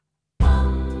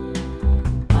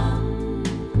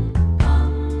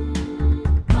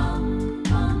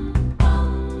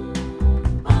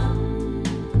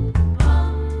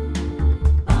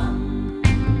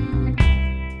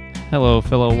Hello,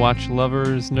 fellow watch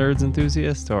lovers, nerds,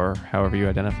 enthusiasts, or however you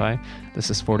identify. This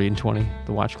is 40 and 20,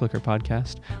 the Watch Clicker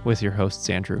podcast, with your hosts,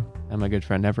 Andrew and my good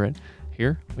friend Everett.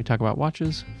 Here, we talk about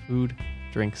watches, food,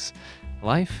 drinks,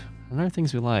 life, and other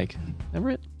things we like.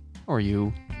 Everett, how are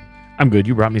you? I'm good.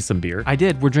 You brought me some beer. I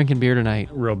did. We're drinking beer tonight.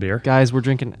 Real beer. Guys, we're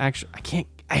drinking, I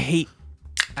hate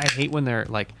when they're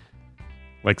like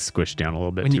squished down a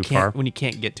little bit when too far. When you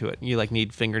can't get to it. You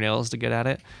need fingernails to get at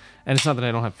it. And it's not that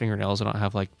I don't have fingernails. I don't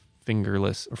have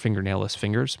fingerless or fingernailless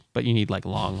fingers, but you need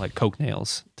long Coke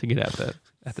nails to get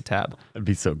at the tab. That'd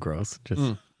be so gross.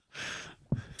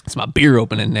 It's my beer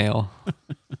opening nail.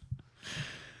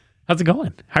 How's it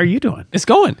going? How are you doing? It's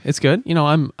going. It's good.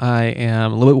 I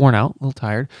am a little bit worn out, a little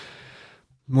tired.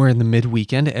 We're in the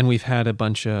mid-weekend, and we've had a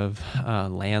bunch of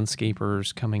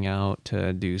landscapers coming out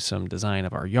to do some design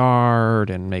of our yard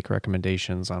and make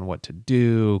recommendations on what to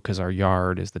do, because our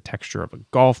yard is the texture of a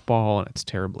golf ball, and it's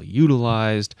terribly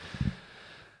utilized.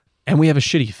 And we have a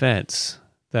shitty fence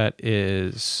that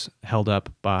is held up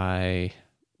by...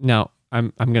 Now,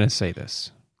 I'm going to say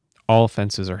this. All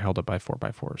fences are held up by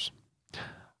 4x4s.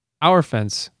 Our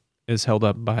fence is held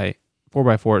up by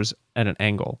 4x4s at an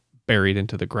angle, buried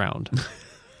into the ground.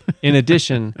 In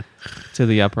addition to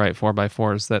the upright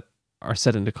 4x4s that are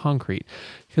set into concrete.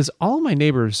 Because all of my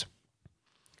neighbors,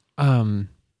 they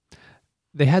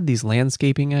had these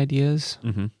landscaping ideas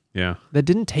Yeah. that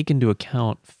didn't take into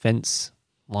account fence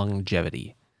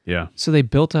longevity. Yeah. So they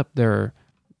built up their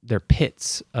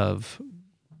pits of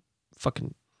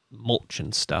fucking mulch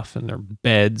and stuff and their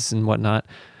beds and whatnot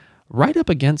right up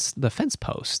against the fence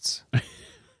posts.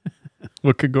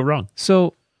 What could go wrong?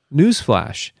 So,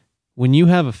 newsflash. When you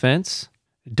have a fence,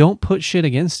 don't put shit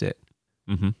against it,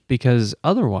 because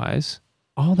otherwise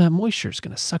all that moisture is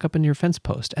going to suck up into your fence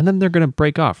post, and then they're going to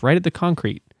break off right at the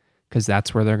concrete, because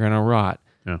that's where they're going to rot.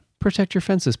 Yeah. Protect your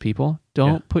fences, people.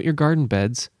 Don't put your garden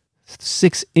beds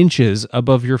 6 inches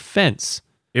above your fence.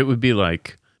 It would be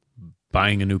like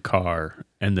buying a new car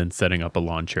and then setting up a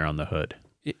lawn chair on the hood.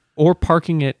 Or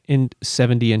parking it in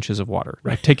 70 inches of water.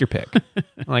 Right. Take your pick.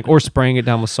 Or spraying it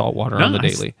down with salt water on the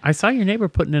daily. I saw your neighbor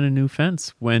putting in a new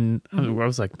fence when I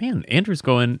was like, man, Andrew's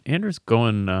going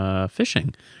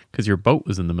fishing because your boat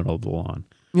was in the middle of the lawn.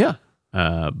 Yeah.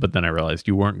 But then I realized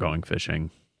you weren't going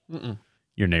fishing.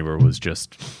 Your neighbor was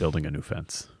just building a new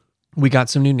fence. We got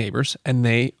some new neighbors, and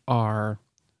they are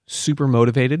super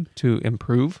motivated to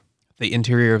improve. The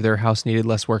interior of their house needed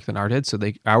less work than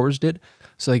ours did.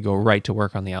 So they go right to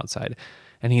work on the outside.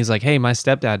 And he's like, hey, my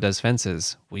stepdad does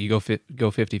fences. Will you go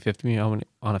 50-50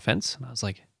 on a fence? And I was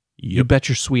like, you bet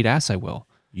your sweet ass I will.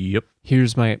 Yep.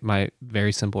 Here's my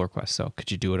very simple request. So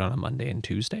could you do it on a Monday and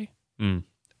Tuesday?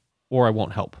 Or I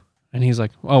won't help. And he's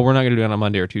like, oh, we're not going to do it on a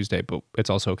Monday or Tuesday, but it's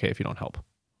also okay if you don't help. I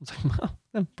was like, well,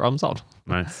 then problem solved.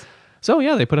 Nice. So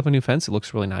yeah, they put up a new fence. It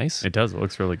looks really nice. It does. It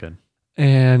looks really good.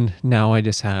 And now I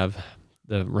just have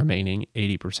the remaining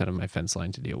 80% of my fence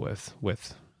line to deal with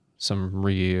some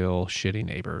real shitty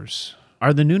neighbors.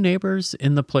 Are the new neighbors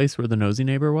in the place where the nosy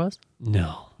neighbor was?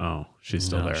 No. Oh, she's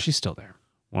still there. She's still there.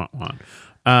 Want.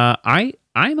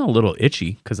 I'm a little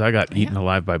itchy because I got eaten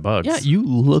alive by bugs. Yeah, you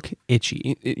look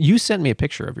itchy. You sent me a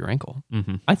picture of your ankle.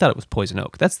 I thought it was poison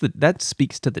oak. That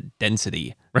speaks to the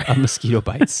density of mosquito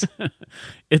bites.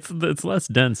 It's less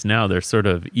dense now. They're sort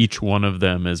of, each one of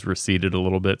them is receded a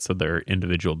little bit, so they're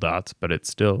individual dots, but it's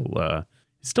still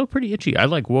pretty itchy. I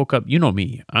woke up. You know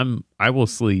me. I will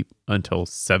sleep until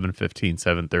 7:15,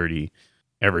 7:30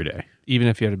 every day. Even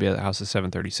if you have to be at the house at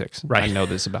 7:36. Right. I know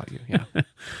this about you. Yeah.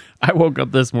 I woke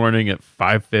up this morning at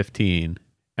 5:15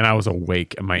 and I was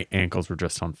awake and my ankles were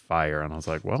just on fire. And I was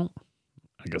like, well,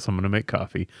 I guess I'm going to make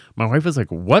coffee. My wife was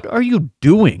like, what are you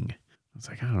doing? I was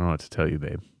like, I don't know what to tell you,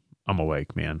 babe. I'm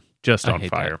awake, man. Just on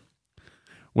fire. That.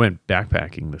 Went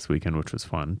backpacking this weekend, which was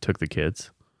fun. Took the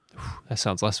kids. That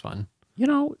sounds less fun.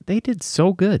 They did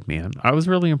so good, man. I was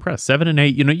really impressed. 7 and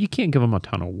 8, you can't give them a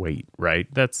ton of weight, right?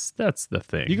 That's the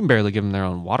thing. You can barely give them their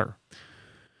own water.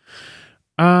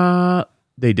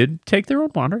 They did take their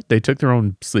own water. They took their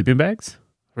own sleeping bags.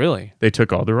 Really? They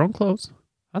took all their own clothes.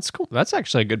 That's cool. That's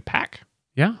actually a good pack.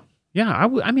 Yeah. Yeah.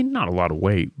 I mean, not a lot of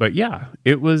weight, but yeah,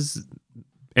 it was.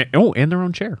 And their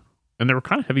own chair. And they were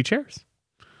kind of heavy chairs.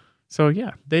 So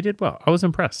yeah, they did well. I was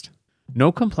impressed.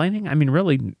 No complaining. I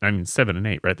mean, 7 and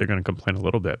 8, right? They're going to complain a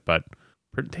little bit, but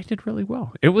they did really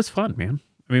well. It was fun, man.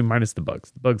 I mean, minus the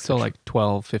bugs. The bugs. So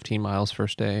 12, 15 miles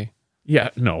first day.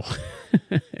 Yeah, no,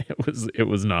 it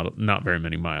was not very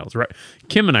many miles, right?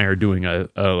 Kim and I are doing a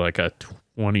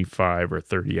 25 or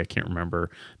 30. I can't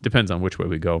remember. Depends on which way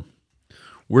we go.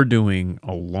 We're doing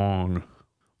a longer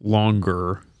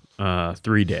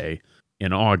 3-day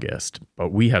in August,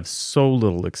 but we have so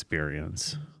little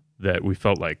experience that we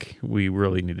felt like we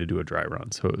really need to do a dry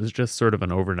run. So it was just sort of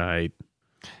an overnight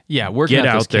Yeah, working get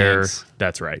out those out there. kinks.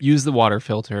 That's right. Use the water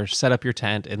filter, set up your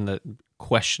tent in the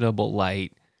questionable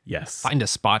light, Yes. find a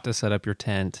spot to set up your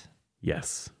tent.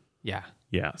 Yes. Yeah,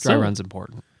 Yeah. dry run's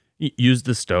important. Use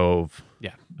the stove.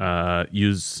 Yeah.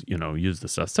 Use the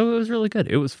stuff. So it was really good.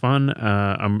 It was fun.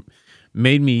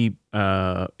 Made me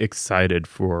excited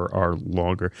for our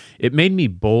longer. It made me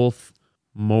both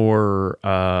more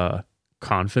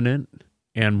confident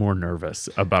and more nervous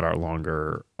about our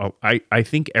longer. I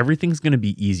think everything's going to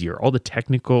be easier. All the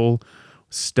technical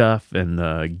stuff and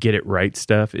the get it right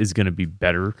stuff is going to be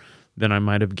better than I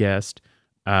might have guessed.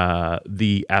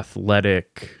 The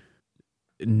athletic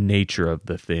nature of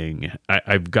the thing,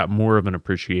 I've got more of an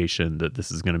appreciation that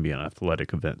this is going to be an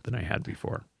athletic event than I had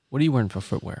before. What are you wearing for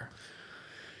footwear?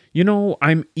 You know,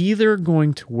 I'm either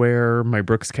going to wear my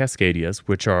Brooks Cascadias,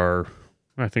 which are,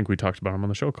 I think we talked about them on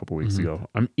the show a couple weeks ago.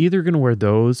 I'm either going to wear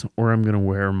those or I'm going to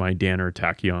wear my Danner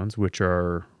Tachyons, which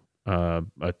are a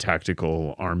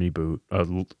tactical army boot,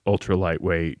 ultra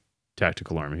lightweight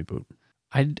tactical army boot.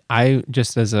 I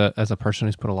just as a person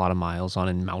who's put a lot of miles on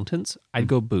in mountains, I'd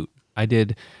go boot. I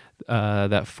did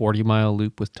that 40-mile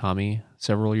loop with Tommy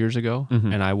several years ago,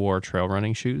 and I wore trail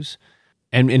running shoes.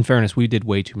 And in fairness, we did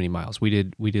way too many miles. We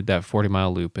did that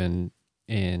 40-mile loop in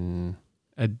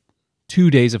 2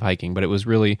 days of hiking, but it was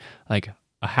really like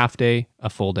a half day, a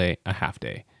full day, a half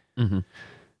day. Mm-hmm.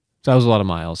 So that was a lot of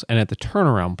miles. And at the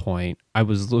turnaround point, I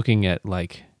was looking at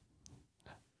like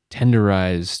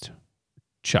tenderized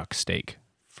chuck steak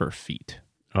for feet.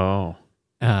 Oh.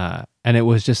 And it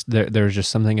was just there was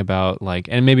just something about like,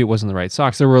 and maybe it wasn't the right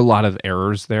socks. There were a lot of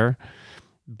errors there,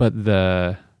 but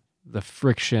the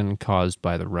friction caused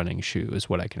by the running shoe is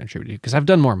what I can attribute to, because I've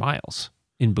done more miles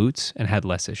in boots and had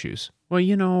less issues. Well,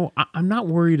 you know, I'm not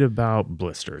worried about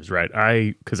blisters, right?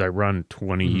 Because I run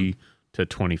 20 to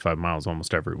 25 miles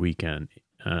almost every weekend.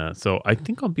 So I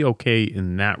think I'll be okay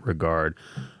in that regard.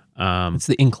 It's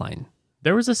the incline.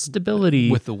 There was a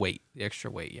stability with the weight, the extra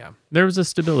weight, yeah. There was a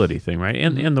stability thing, right?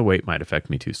 And the weight might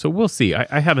affect me too. So we'll see.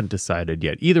 I haven't decided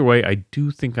yet. Either way, I do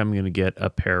think I'm going to get a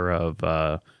pair of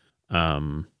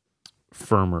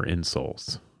firmer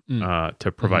insoles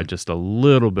to provide just a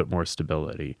little bit more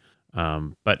stability.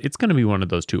 But it's going to be one of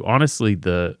those two. Honestly,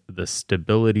 the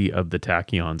stability of the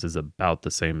Tachyons is about the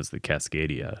same as the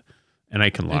Cascadia, and I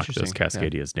can lock those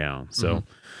Cascadias down. So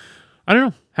I don't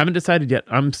know. Haven't decided yet.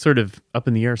 I'm sort of up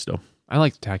in the air still. I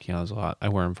like the Tachyons a lot. I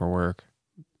wear them for work.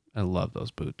 I love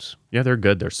those boots. Yeah, they're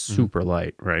good. They're super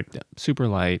light, right? Yeah, super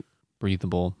light,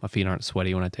 breathable. My feet aren't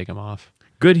sweaty when I take them off.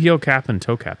 Good heel cap and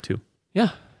toe cap too. Yeah,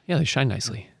 they shine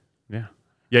nicely. Yeah.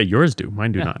 Yeah, yours do.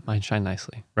 Mine do not. Mine shine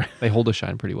nicely. Right. They hold a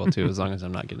shine pretty well too, as long as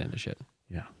I'm not getting into shit.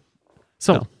 Yeah.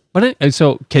 So,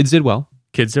 so kids did well.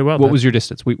 Kids did well. What was your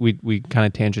distance? We kind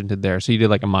of tangented there. So you did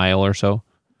like a mile or so?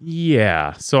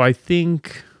 Yeah. So I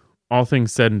think all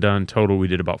things said and done, total, we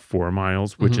did about 4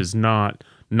 miles, which is not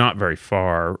very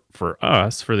far for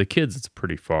us. For the kids, it's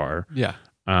pretty far. Yeah.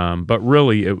 But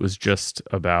really, it was just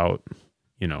about,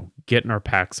 getting our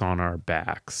packs on our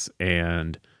backs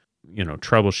and,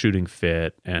 troubleshooting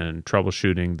fit and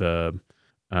troubleshooting the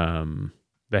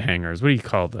hangers. What do you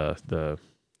call the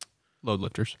load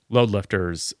lifters? Load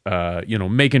lifters.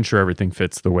 Making sure everything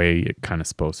fits the way it kind of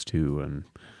supposed to,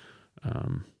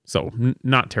 and so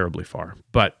not terribly far,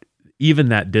 but even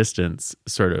that distance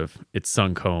sort of it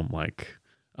sunk home like,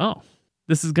 oh,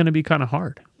 this is going to be kind of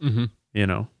hard,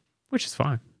 which is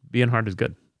fine. Being hard is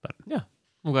good, but yeah,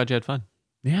 I'm glad you had fun.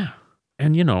 Yeah.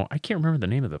 And, I can't remember the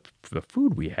name of the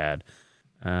food we had.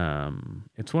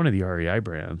 It's one of the REI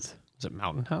brands. Is it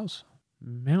Mountain House?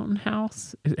 Mountain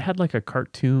House? It had like a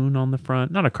cartoon on the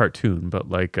front. Not a cartoon, but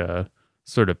like a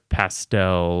sort of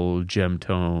pastel gem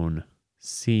tone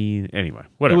scene. Anyway,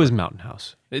 whatever. It was Mountain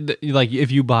House. Like if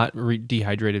you bought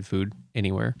dehydrated food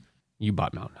anywhere, you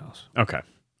bought Mountain House. Okay.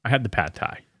 I had the pad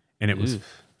thai, and it was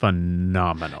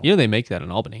phenomenal. They make that in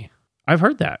Albany. I've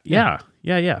heard that. Yeah.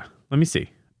 Let me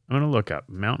see. I'm going to look up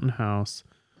Mountain House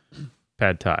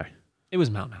pad thai. It was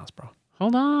Mountain House, bro.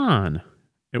 Hold on.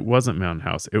 It wasn't Mountain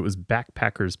House. It was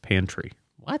Backpackers Pantry.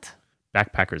 What?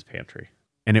 Backpackers Pantry.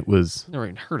 And it was Never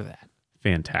even heard of that.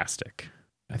 fantastic.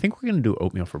 I think we're going to do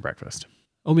oatmeal for breakfast.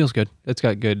 Oatmeal's good. It's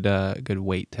got good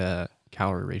weight to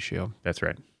calorie ratio. That's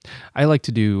right. I like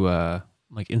to do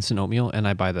like instant oatmeal, and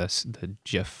I buy the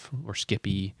Jif or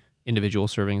Skippy individual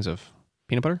servings of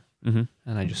peanut butter, and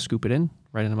I just scoop it in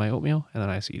right into my oatmeal, and then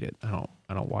I just eat it. I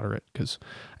don't water it because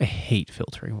I hate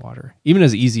filtering water. Even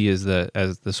as easy as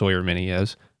the Sawyer Mini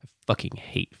is, I fucking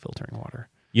hate filtering water.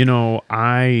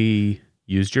 I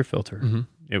Used your filter. Mhm.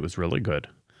 It was really good.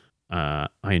 I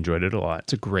enjoyed it a lot.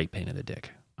 It's a great pain in the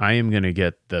dick. I am going to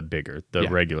get the Yeah.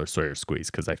 regular Sawyer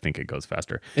squeeze because I think it goes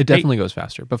faster. It definitely goes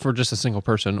faster, but for just a single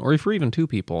person, or for even two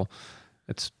people,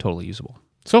 it's totally usable.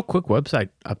 So, quick website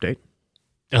update.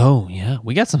 Oh, yeah.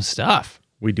 We got some stuff.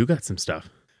 We do got some stuff.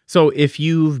 So, if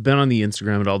you've been on the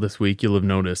Instagram at all this week, you'll have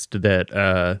noticed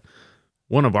that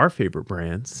one of our favorite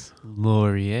brands,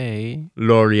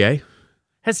 Laurier,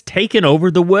 has taken over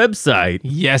the website.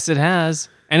 yes, it has.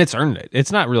 And it's earned it.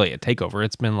 It's not really a takeover.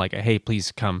 It's been like, hey,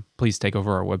 please take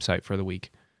over our website for the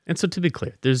week. And so, to be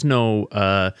clear, there's no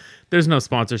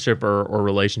sponsorship or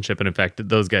relationship. And in fact,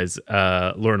 those guys,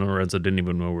 Lauren and Lorenzo, didn't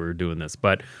even know we were doing this.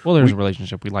 But Well, there's a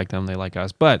relationship. We like them. They like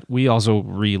us. But we also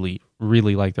really,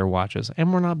 really like their watches.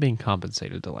 And we're not being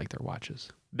compensated to like their watches.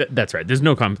 That's right. There's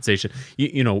no compensation.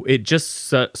 You know, it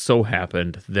just so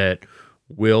happened that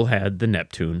Will had the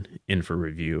Neptune in for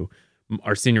review.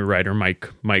 Our senior writer, Mike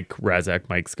Razak,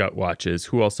 Mike's got watches,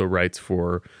 who also writes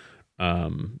for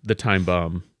the Time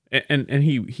Bomb, and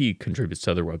he contributes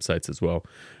to other websites as well.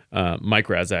 Mike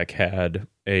Razak had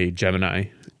a Gemini,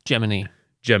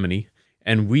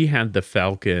 and we had the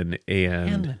Falcon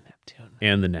and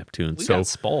the Neptune. We got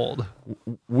spoiled.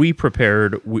 We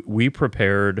prepared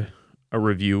a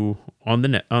review on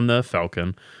the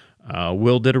Falcon.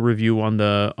 Will did a review on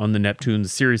the Neptune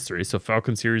Series 3, so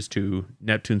Falcon Series 2,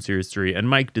 Neptune Series 3, and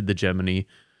Mike did the Gemini.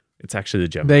 It's actually the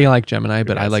Gemini. They like Gemini,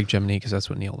 but I like Gemini because that's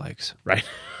what Neil likes. Right.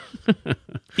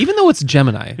 Even though it's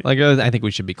Gemini, like I think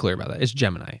we should be clear about that. It's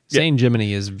Gemini. Saying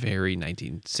Gemini is very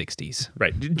 1960s.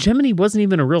 Right. Gemini wasn't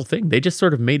even a real thing. They just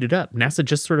sort of made it up. NASA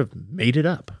just sort of made it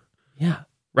up. Yeah.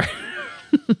 Right.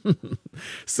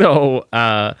 So,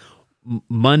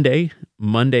 Monday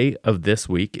of this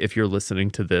week, if you're listening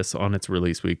to this on its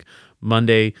release week,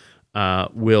 Monday,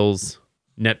 Will's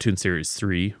Neptune Series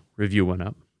 3 review went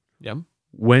up. Yep.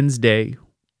 Wednesday,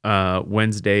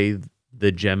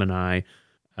 the Gemini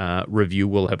review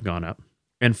will have gone up.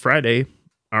 And Friday,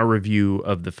 our review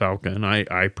of the Falcon,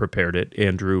 I prepared it.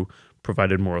 Andrew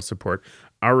provided moral support.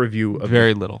 Our review of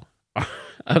very little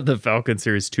of the Falcon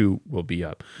Series 2 will be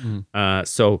up.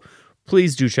 So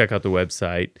please do check out the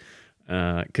website.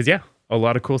 Because, a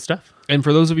lot of cool stuff. And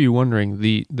for those of you wondering,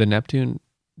 the Neptune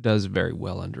does very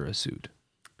well under a suit.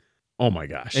 Oh, my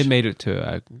gosh. It made it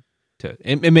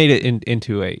it made it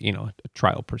into a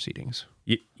trial proceedings.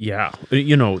 Yeah.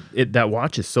 That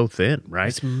watch is so thin, right?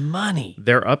 It's money.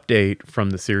 Their update from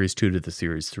the Series 2 to the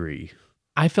Series 3.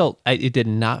 I felt it did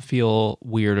not feel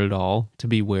weird at all to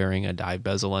be wearing a dive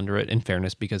bezel under it, in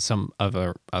fairness, because some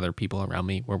other people around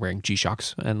me were wearing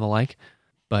G-Shocks and the like.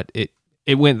 But it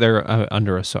went there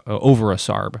over a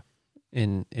SARB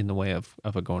in the way of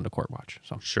a going to court watch.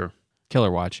 So Sure.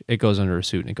 Killer watch. It goes under a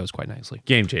suit and it goes quite nicely.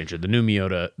 Game changer. The new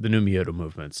Miyota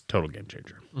movement's total game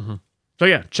changer. Mm-hmm.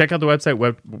 So check out the website,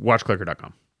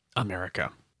 watchclicker.com.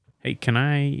 America. Hey, can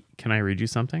I read you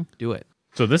something? Do it.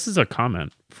 So this is a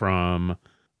comment from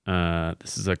our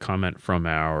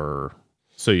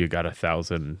So You Got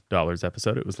 $1,000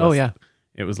 episode. It was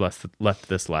It was left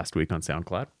this last week on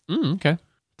SoundCloud. Okay. It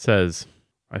says,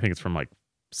 I think it's from like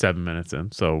 7 minutes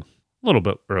in, so a little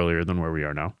bit earlier than where we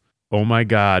are now. Oh my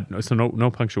God. So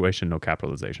no punctuation, no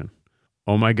capitalization.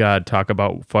 Oh my God, talk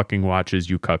about fucking watches,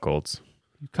 you cuckolds.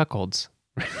 You cuckolds.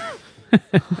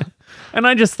 And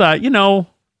I just thought, that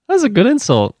was a good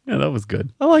insult. yeah, that was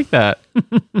good. I like that.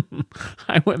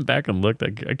 I went back and looked.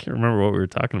 I can't remember what we were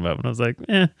talking about, but I was like,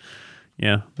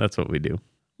 yeah, that's what we do.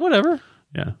 Whatever.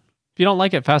 Yeah. If you don't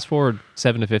like it, fast forward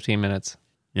 7 to 15 minutes.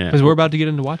 Yeah. Because we're about to get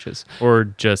into watches. Or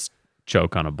just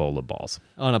choke on a bowl of balls.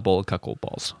 On a bowl of cuckold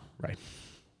balls. Right.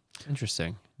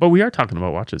 Interesting. But we are talking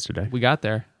about watches today. We got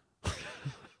there.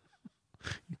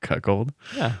 Cuckold.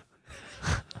 Yeah.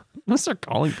 I'm going to start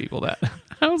calling people that.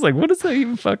 I was like, what does that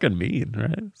even fucking mean?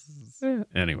 Right. Yeah.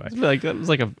 Anyway. It was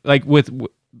like with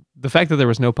the fact that there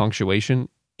was no punctuation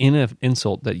in an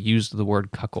insult that used the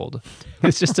word cuckold.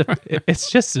 It's just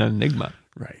an enigma.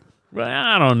 Right. Well,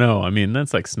 I don't know. I mean,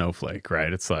 that's like snowflake,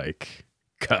 right? It's like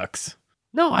cucks.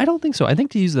 No, I don't think so. I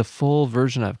think to use the full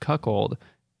version of cuckold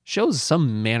shows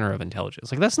some manner of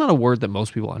intelligence. Like, that's not a word that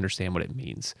most people understand what it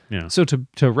means. Yeah. So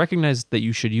to recognize that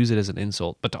you should use it as an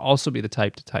insult, but to also be the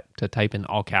type to type in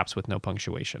all caps with no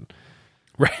punctuation.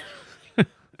 Right.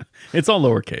 It's all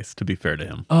lowercase, to be fair to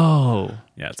him. Oh.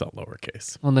 Yeah, it's all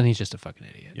lowercase. Well, then he's just a fucking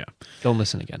idiot. Yeah. Don't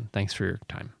listen again. Thanks for your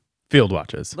time. Field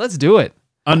watches. Let's do it.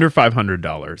 Under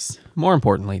 $500. More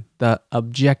importantly, the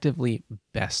objectively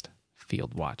best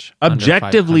field watch.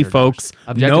 Objectively, under $500. folks.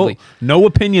 Objectively. No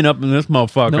opinion up in this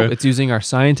motherfucker. No, it's using our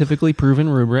scientifically proven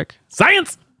rubric,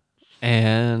 Science!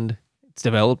 and it's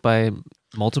developed by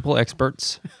multiple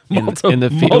experts multiple, in the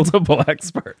field multiple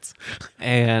experts.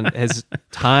 and has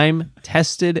time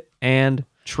tested and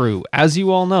true, as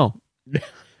you all know.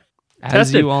 As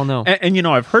Tested. you all know. And you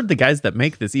know, I've heard the guys that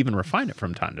make this even refine it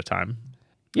from time to time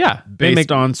Yeah.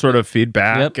 based on sort of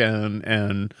feedback Yep.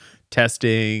 and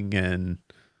testing and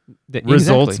Exactly.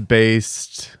 results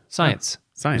based Science.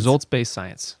 Science. Results-based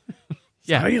science.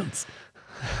 Yeah. science.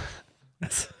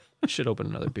 I should open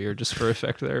another beer just for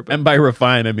effect there. But And by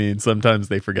refine, I mean sometimes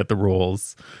they forget the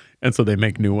rules, and so they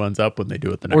make new ones up when they do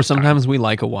it the next or sometimes we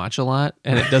like a watch a lot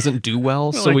and it doesn't do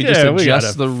well, so Like, we just yeah, we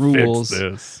adjust gotta the fix rules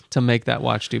this. to make that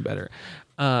watch do better.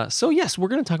 So yes, we're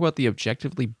going to talk about the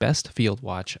objectively best field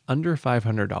watch under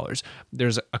 $500.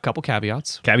 There's a couple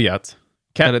caveats Caveats.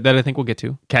 that I think we'll get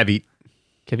to. Caveat.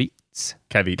 Caveats.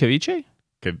 Caveat. Cavice?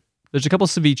 Cav- There's a couple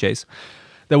ceviches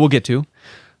that we'll get to.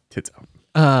 Tits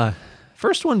out.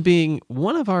 First one being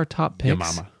one of our top picks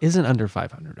mama. isn't under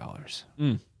 $500.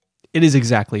 It is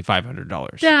exactly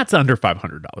 $500. That's under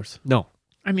 $500. No,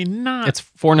 I mean, not. it's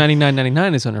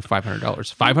 $499.99 is under $500.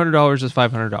 $500 is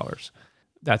 $500.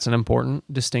 That's an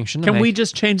important distinction. Can we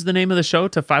just change the name of the show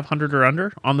to 500 or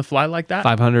under on the fly like that?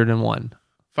 501?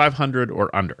 500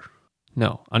 or under.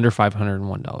 No, under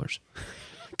 $501.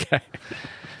 Okay.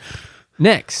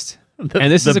 Next, and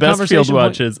this is a best conversation field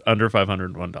watch point. is under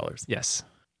 $501. Yes.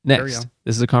 Carry Next, on.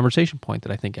 this is a conversation point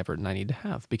that I think Everett and I need to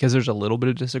have because there's a little bit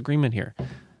of disagreement here.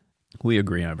 We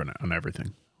agree on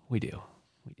everything. We do.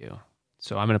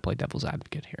 So I'm going to play devil's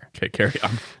advocate here. Okay, carry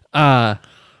on.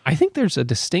 I think there's a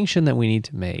distinction that we need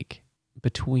to make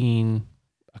between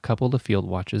a couple of the field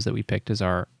watches that we picked as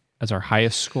our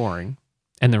highest scoring.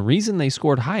 And the reason they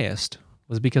scored highest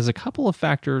was because a couple of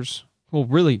factors, well,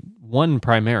 really one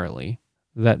primarily,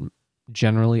 that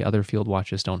generally other field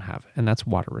watches don't have, and that's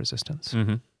water resistance.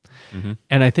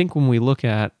 And I think when we look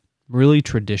at really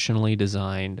traditionally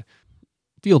designed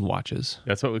field watches,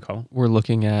 That's what we call them. we're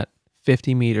looking at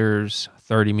 50 meters,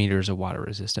 30 meters of water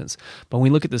resistance. But when we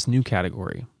look at this new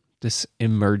category, this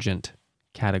emergent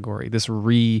category, this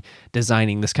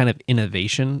redesigning, this kind of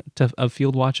innovation of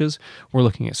field watches, we're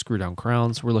looking at screw down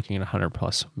crowns. We're looking at 100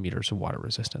 plus meters of water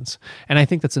resistance. And I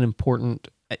think that's an important,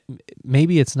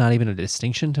 maybe it's not even a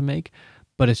distinction to make,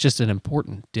 but it's just an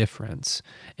important difference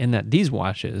in that these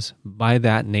watches, by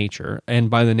that nature and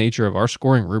by the nature of our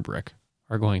scoring rubric,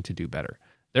 are going to do better.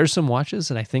 There's some watches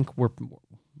that I think were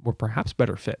perhaps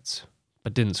better fits,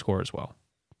 but didn't score as well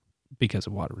because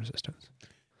of water resistance.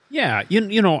 Yeah,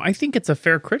 you know, I think it's a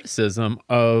fair criticism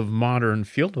of modern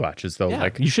field watches, though. Yeah,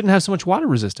 Like, you shouldn't have so much water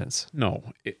resistance. no,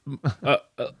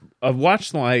 a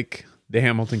watch like the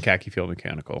Hamilton Khaki Field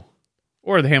Mechanical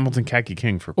or the Hamilton Khaki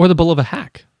King for Or the bull of a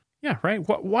hack. yeah, right.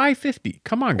 Why 50?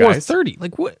 Come on, Or guys, 30.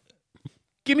 Like what?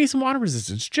 give me some water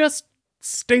resistance. Just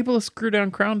staple a screw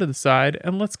down crown to the side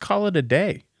and let's call it a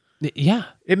day. Yeah.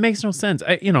 It makes no sense.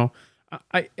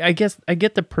 I guess I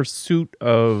get the pursuit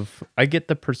of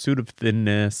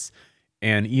thinness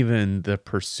and even the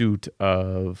pursuit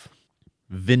of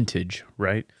vintage,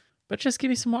 right? But just give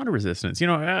me some water resistance. You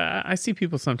know, I see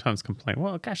people sometimes complain,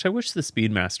 well, gosh, I wish the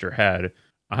Speedmaster had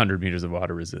 100 meters of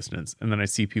water resistance. And then I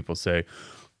see people say,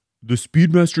 the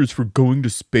Speedmaster is for going to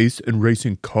space and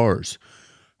racing cars.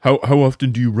 How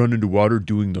often do you run into water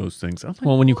doing those things? I'm like,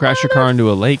 Well, when you crash your car into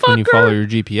a lake, when you follow your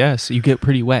GPS, you get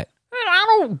pretty wet. I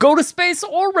don't go to space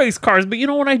or race cars, but you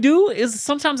know what I do is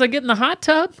sometimes I get in the hot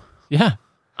tub. Yeah.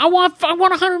 I want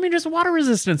 100 meters of water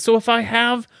resistance. So if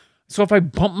I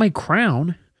bump my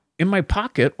crown in my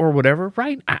pocket or whatever,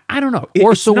 right? I don't know.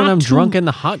 Or It's so when not I'm too- drunk in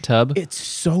the hot tub. it's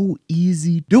so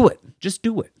easy. Do it. Just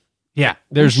do it. Yeah.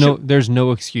 There's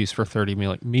no excuse for 30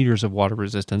 meters of water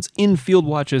resistance in field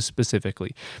watches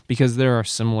specifically, because there are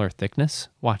similar thickness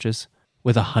watches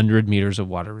with 100 meters of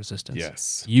water resistance.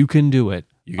 Yes. You can do it.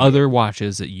 can Other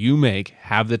watches that you make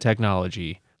have the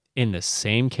technology in the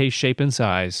same case, shape, and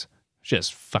size.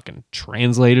 Just fucking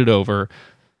translate it over.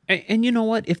 And you know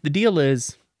what? If the deal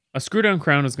is a screw down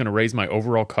crown is going to raise my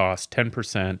overall cost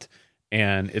 10%,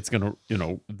 and it's going to, you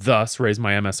know, thus raise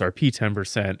my MSRP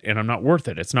 10%, and I'm not worth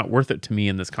it. It's not worth it to me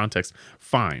in this context.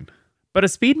 Fine. But a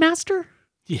Speedmaster,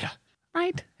 Yeah.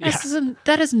 right? Yeah.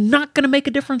 That is not going to make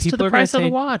a difference People to are the gonna price of the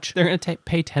take- watch. They're going to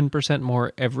pay 10%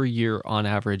 more every year on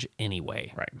average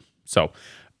anyway. Right. So,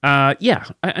 yeah,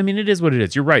 I mean, it is what it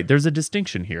is. You're right. There's a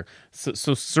distinction here.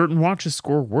 So certain watches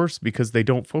score worse because they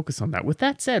don't focus on that. With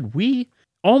that said,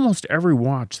 almost every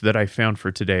watch that I found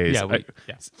for today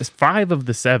is 5 of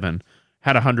the 7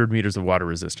 had 100 meters of water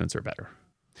resistance or better.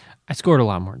 I scored a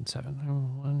lot more than 7.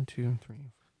 1, 2,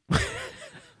 3,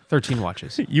 13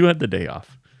 watches. You had the day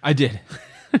off. I did.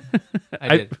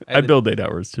 I did. I billed 8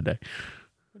 hours today.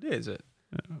 What day is it?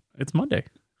 It's Monday.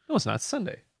 No, it's not. It's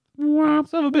Sunday. Son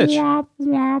of a bitch.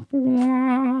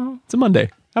 It's a Monday.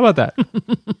 How about that?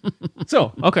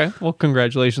 So, okay. Well,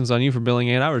 congratulations on you for billing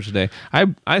 8 hours today.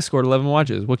 I scored 11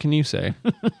 watches. What can you say?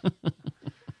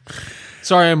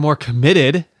 Sorry, I'm more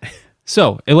committed.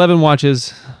 So, 11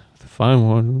 watches.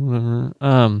 Fine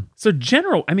one. So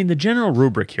the general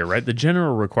rubric here, right? The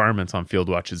general requirements on field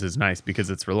watches is nice because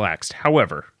it's relaxed.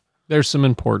 However, There's some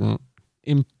important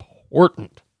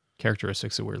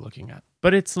characteristics that we're looking at.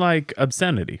 but it's like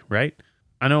obscenity, right?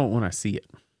 I know it when I see it.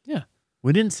 Yeah.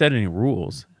 We didn't set any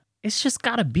rules. It's just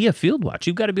got to be a field watch.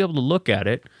 You've got to be able to look at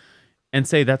it and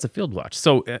say that's a field watch.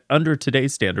 So under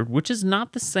today's standard, which is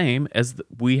not the same as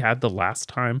we had the last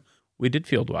time we did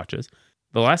field watches.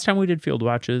 The last time we did field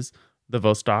watches, the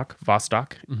Vostok,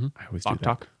 I always do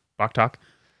that. Vostok.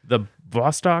 The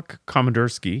Vostok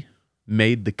Komandirsky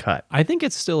made the cut. I think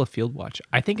it's still a field watch.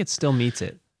 I think it still meets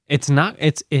it. It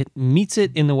meets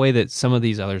it in the way that some of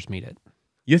these others meet it.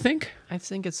 You think? I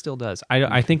think it still does.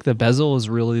 I think the bezel is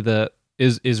really the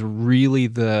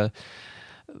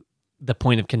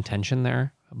point of contention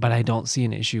there, but I don't see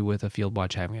an issue with a field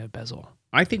watch having a bezel.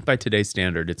 I think by today's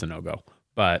standard, it's a no-go.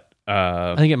 But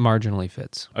I think it marginally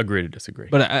fits. Agree to disagree.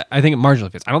 But I think it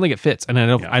marginally fits. I don't think it fits, and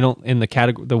I don't in the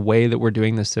category the way that we're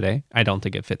doing this today. I don't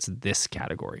think it fits this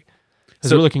category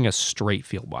because we're looking at a straight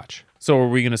field watch. So are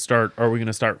we going to start? Are we going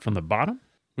to start from the bottom?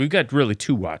 We've got really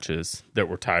two watches that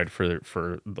were tied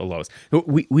for the lowest.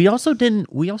 We also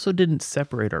didn't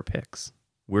separate our picks.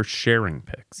 We're sharing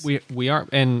picks. We are,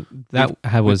 and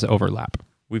that was overlap.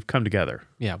 We've come together.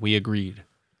 Yeah, we agreed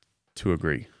to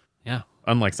agree. Yeah.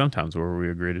 Unlike sometimes where we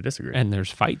agree to disagree. And there's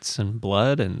fights and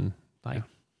blood and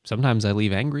sometimes I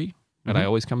leave angry, but I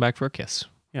always come back for a kiss.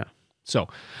 Yeah. So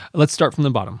let's start from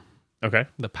the bottom. Okay.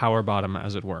 The power bottom,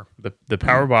 as it were. The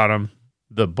power bottom,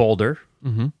 the Boulder,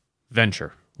 Mm-hmm.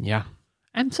 Venture. Yeah.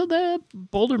 And so the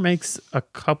Boulder makes a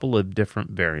couple of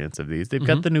different variants of these. They've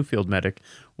got the new Field Medic,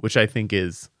 which I think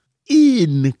is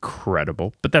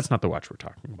incredible, but that's not the watch we're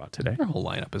talking about today. Their whole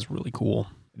lineup is really cool.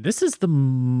 This is the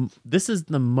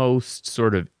most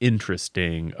sort of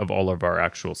interesting of all of our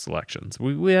actual selections.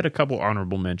 We had a couple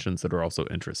honorable mentions that are also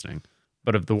interesting,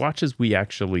 but of the watches we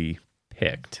actually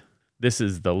picked, this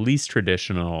is the least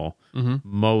traditional,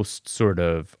 most sort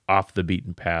of off the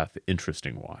beaten path,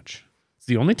 interesting watch. It's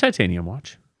the only titanium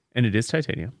watch, and it is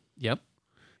titanium. Yep.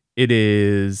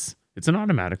 It's an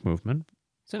automatic movement.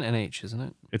 It's an NH, isn't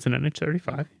it? It's an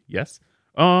NH35. Yes.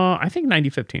 I think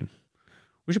 9015.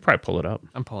 We should probably pull it up.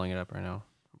 I'm pulling it up right now.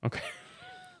 Okay.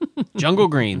 Jungle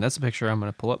green. That's the picture I'm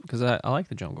going to pull up because I like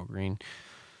the jungle green.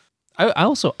 I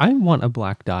want a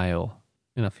black dial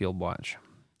in a field watch.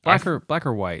 Black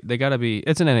or white. They got to be.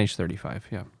 It's an NH35.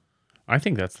 Yeah. I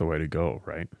think that's the way to go,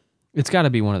 right? It's got to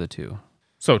be one of the two.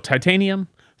 So titanium,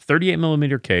 38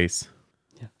 millimeter case.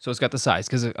 Yeah. So it's got the size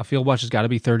because a field watch has got to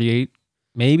be 38,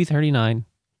 maybe 39,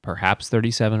 perhaps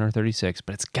 37 or 36,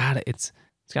 but it's got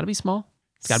to be small.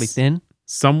 It's got to be thin.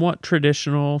 Somewhat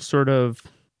traditional sort of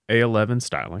A11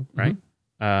 styling, right?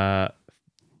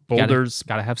 Boulder's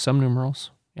got to have some numerals.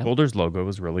 Yep. Boulder's logo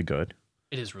is really good.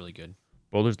 It is really good.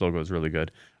 Boulder's logo is really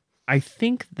good. I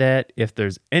think that if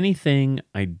there's anything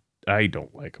I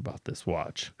don't like about this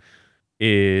watch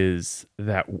is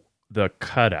that the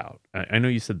cutout. I know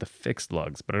you said the fixed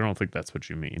lugs, but I don't think that's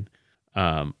what you mean.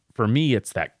 For me,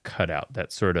 it's that cutout,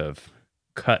 that sort of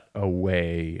cut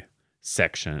away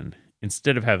section.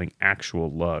 Instead of having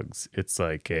actual lugs, it's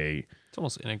like it's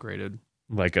almost integrated,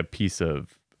 like a piece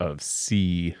of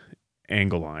C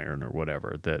angle iron or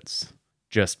whatever that's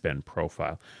just been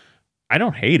profiled. I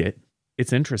don't hate it.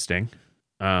 It's interesting.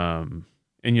 And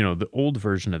the old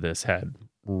version of this had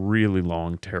really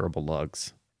long, terrible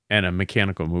lugs and a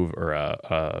mechanical move or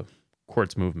a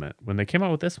quartz movement. When they came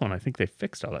out with this one, I think they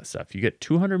fixed all that stuff. You get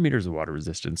 200 meters of water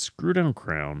resistance, screw down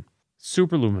crown,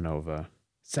 super luminova,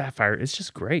 sapphire. It's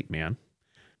just great, man.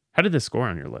 How did this score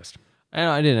on your list?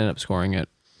 I didn't end up scoring it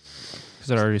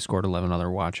because I'd already scored 11 other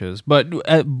watches. But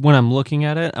when I'm looking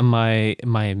at it, my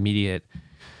immediate,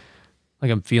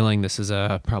 I'm feeling this is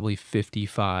a probably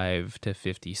 55 to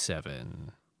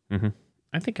 57. Mm-hmm.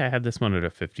 I think I had this one at a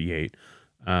 58.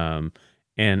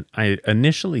 And I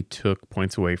initially took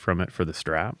points away from it for the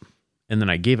strap, and then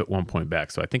I gave it 1 point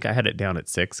back. So I think I had it down at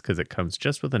 6 because it comes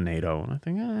just with a NATO. And I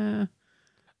think,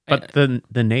 But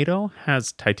the NATO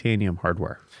has titanium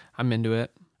hardware. I'm into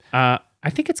it. I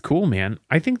think it's cool, man.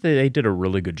 I think that they did a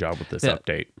really good job with this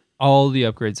update. All the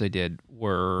upgrades they did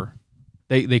were,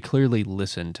 they clearly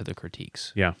listened to the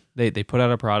critiques. Yeah. They put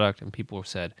out a product and people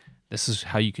said, this is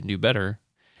how you can do better.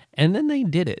 And then they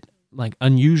did it.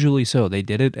 Unusually so. They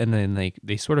did it and then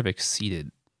they sort of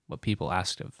exceeded what people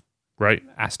asked of. Right.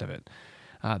 Asked of it.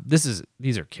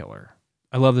 These are killer.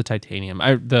 I love the titanium.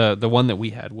 The one that we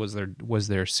had was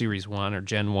their Series 1 or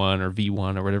Gen 1 or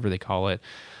V1 or whatever they call it.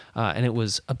 And it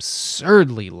was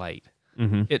absurdly light.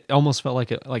 Mm-hmm. It almost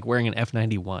felt like wearing an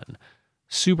F91.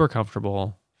 Super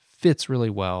comfortable, fits really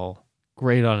well,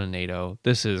 great on a NATO.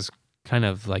 This is kind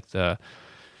of like the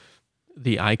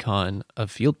icon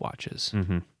of field watches.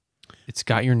 Mm-hmm. It's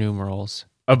got your numerals.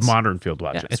 Of modern field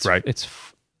watches, right? It's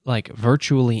like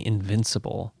virtually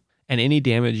invincible. And any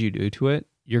damage you do to it,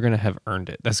 you're going to have earned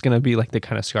it. That's going to be like the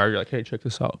kind of scar you're like, hey, check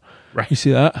this out. Right. You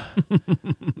see that?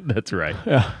 That's right.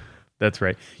 Yeah. That's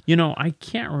right. I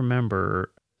can't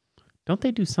remember. Don't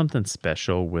they do something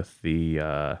special with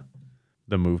the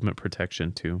movement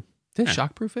protection too? Did they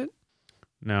shockproof it?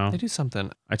 No. They do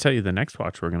something. I tell you, the next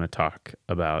watch we're going to talk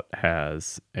about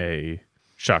has a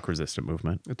shock-resistant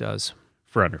movement It does.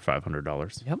 for under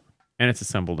 $500. Yep. And it's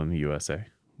assembled in the USA.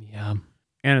 Yeah.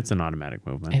 And it's an automatic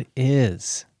movement. It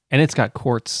is. And it's got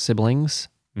quartz siblings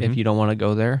if Mhm. you don't want to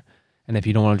go there. And if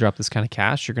you don't want to drop this kind of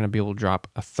cash, you're going to be able to drop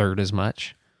a third as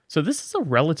much. So this is a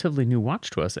relatively new watch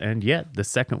to us. And yet, the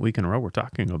second week in a row, we're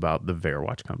talking about the Vaer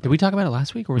watch company. Did we talk about it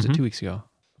last week or was it 2 weeks ago?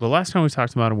 The last time we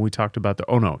talked about them, we talked about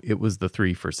it was the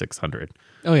 3 for 600.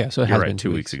 Oh, yeah. So it You're has right, been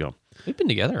 2 weeks ago. We've been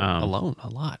together alone a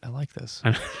lot. I like this.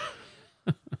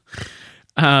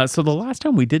 So the last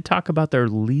time we did talk about their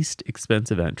least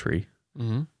expensive entry.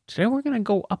 Mm-hmm. Today we're going to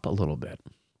go up a little bit.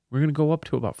 We're going to go up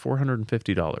to about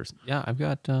 $450. Yeah, I've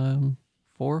got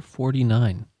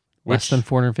 $449. Less Which- than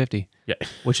 $450. Yeah.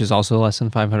 Which is also less than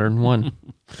 $501.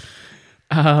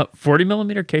 40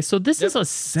 millimeter case. So this is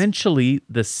essentially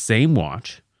the same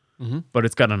watch, but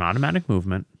it's got an automatic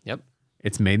movement. Yep.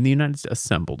 It's made in the United States,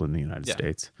 assembled in the United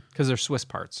States. Because they're Swiss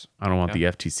parts. I don't want the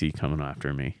FTC coming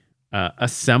after me.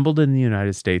 Assembled in the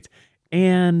United States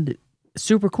and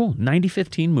super cool.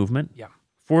 90-15 movement. Yeah.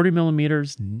 40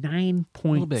 millimeters,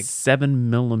 9.7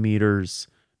 millimeters,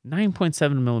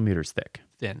 9.7 millimeters thick.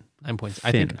 Thin. 9 points.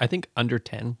 Thin. I think under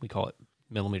 10, we call it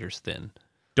millimeters thin.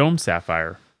 Dome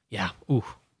sapphire, Yeah. Ooh.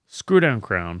 screw down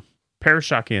crown,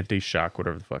 parashock anti-shock,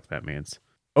 whatever the fuck that means.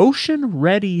 Ocean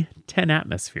ready 10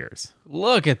 atmospheres.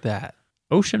 Look at that.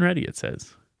 Ocean ready, it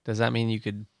says. Does that mean you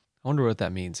could... I wonder what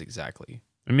that means exactly.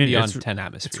 I mean, Beyond it's 10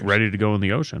 atmospheres. It's ready to go in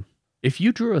the ocean. If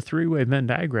you drew a three-way Venn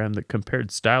diagram that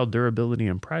compared style, durability,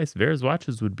 and price, Vaer's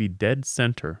watches would be dead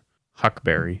center.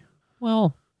 Huckberry.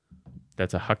 Well,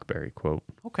 That's a Huckberry quote.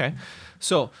 okay.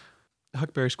 So,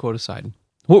 Huckberry's quote aside,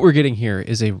 what we're getting here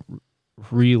is a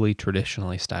really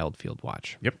traditionally styled field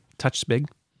watch. Yep. Touch big.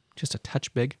 Just a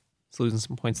touch big. It's losing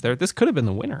some points there. This could have been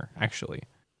the winner, actually.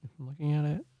 I'm looking at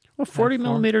it. Well, 40 form.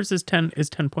 millimeters is 10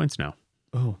 points now.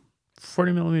 Oh.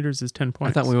 40 millimeters is 10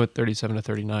 points. I thought we went 37 to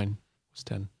 39 was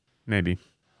 10. Maybe.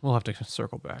 We'll have to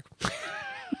circle back.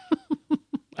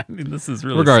 I mean, this is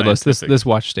really Regardless, scientific. this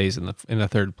watch stays in the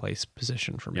third place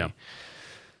position for me. Yeah.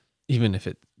 Even if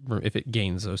it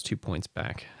gains those 2 points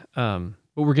back. But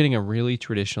we're getting a really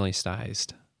traditionally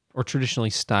styled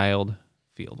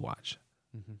field watch.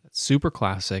 It's super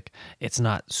classic. It's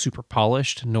not super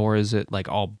polished, nor is it like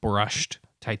all brushed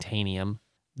titanium.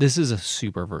 This is a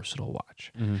super versatile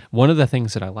watch. One of the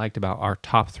things that I liked about our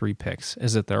top 3 picks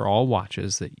is that they're all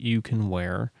watches that you can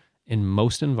wear in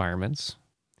most environments,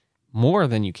 more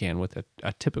than you can with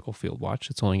a typical field watch.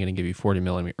 It's only going to give you 40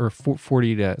 millimeter or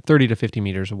 40 to 30 to 50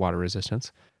 meters of water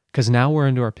resistance. Because now we're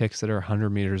into our picks that are 100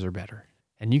 meters or better,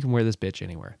 and you can wear this bitch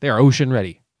anywhere. They are ocean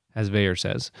ready, as Vaer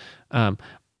says.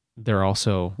 They're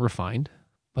also refined,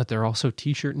 but they're also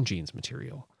t-shirt and jeans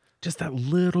material. Just that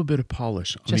little bit of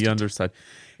polish on Just the a underside.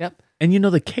 Yep. And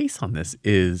the case on this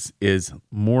is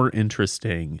more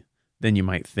interesting than you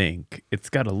might think. It's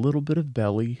got a little bit of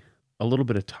belly, a little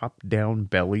bit of top-down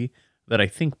belly that I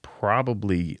think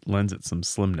probably lends it some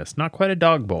slimness. Not quite a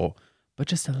dog bowl, but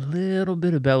just a little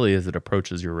bit of belly as it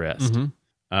approaches your wrist. Just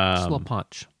a little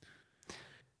punch.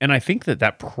 And I think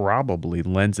that probably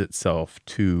lends itself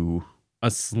to a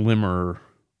slimmer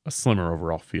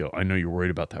overall feel. I know you're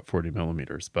worried about that 40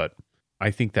 millimeters, but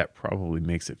I think that probably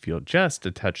makes it feel just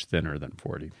a touch thinner than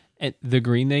 40. And the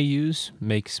green they use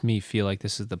makes me feel like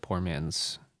this is the poor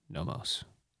man's Nomos.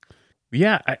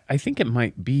 Yeah, I think it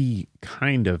might be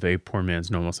kind of a poor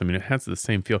man's Nomos. I mean, it has the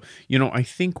same feel. I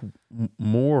think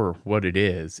more what it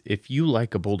is, if you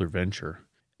like a Boulder Venture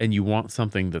and you want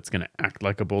something that's going to act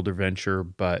like a Boulder Venture,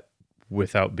 but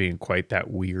without being quite that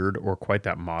weird or quite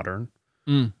that modern,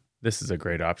 this is a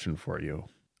great option for you.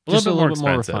 Just a little bit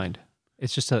more expensive. refined.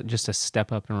 It's just a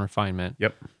step up in refinement.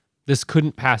 Yep. This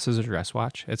couldn't pass as a dress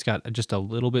watch. It's got just a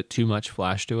little bit too much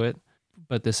flash to it,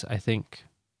 but this I think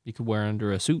you could wear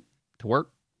under a suit to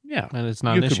work, Yeah. and it's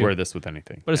not You an could issue. wear this with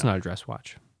anything. But it's not a dress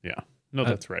watch. Yeah. No,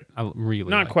 that's right. I really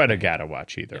Not like quite a Veyor. Gata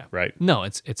watch either, Yeah. right? No,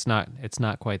 it's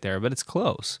not quite there, but it's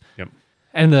close. Yep.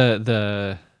 And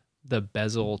the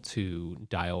bezel to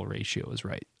dial ratio is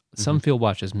right. Some field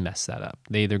watches mess that up.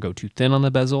 They either go too thin on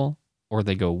the bezel or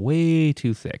they go way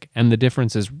too thick, and the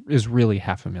difference is really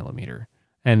half a millimeter.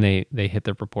 And they hit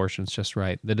the proportions just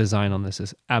right. The design on this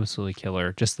is absolutely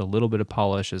killer. Just the little bit of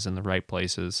polish is in the right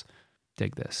places.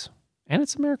 Dig this, and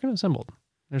it's American assembled.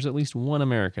 There's at least one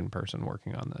American person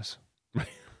working on this.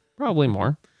 Probably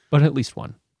more, but at least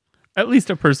one. At least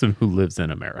a person who lives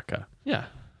in America, Yeah.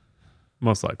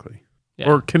 most likely. Yeah.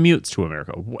 Or commutes to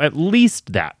America. At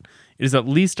least that. It is at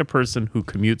least a person who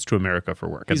commutes to America for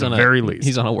work, at the very least.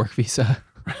 He's on a work visa.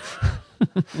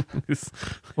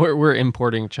 We're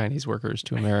importing Chinese workers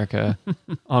to America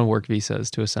on work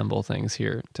visas to assemble things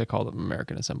here to call them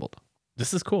American assembled.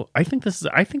 This is cool. I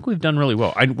think we've done really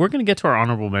well. We're going to get to our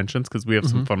honorable mentions because we have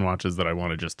some fun watches that I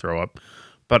want to just throw up.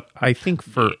 But I think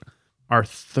for our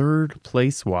third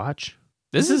place watch,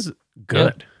 this is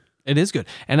good. Yeah, it is good,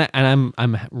 and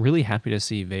I'm really happy to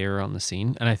see Veyor on the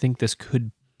scene, and I think this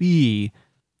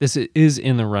is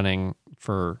in the running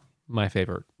for my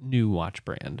favorite new watch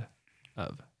brand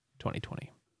of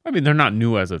 2020. I mean, they're not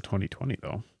new as of 2020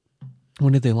 though.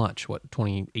 When did they launch? What,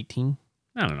 2018?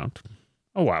 I don't know.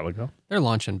 A while ago. They're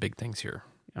launching big things here.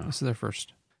 Yeah. This is their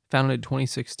first. Founded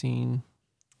 2016.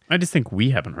 I just think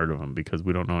we haven't heard of them because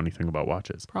we don't know anything about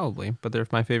watches. Probably, but they're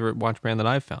my favorite watch brand that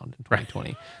I've found in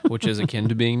 2020, which is akin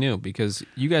to being new because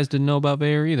you guys didn't know about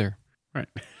Veyor either. Right.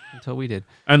 Until we did.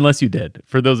 Unless you did.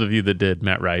 For those of you that did,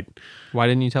 Matt Wright. Why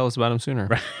didn't you tell us about him sooner?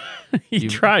 Right. He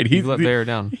tried. He let Veyor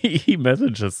down. He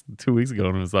messaged us 2 weeks ago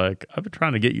and was like, I've been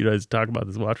trying to get you guys to talk about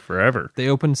this watch forever. They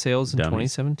opened sales in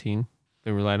Dummies. 2017.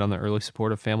 They relied on the early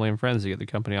support of family and friends to get the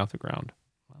company off the ground.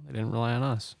 Well, they didn't rely on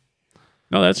us.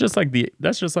 No, that's just like the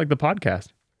podcast.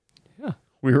 Yeah.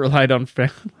 We relied on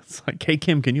It's like, hey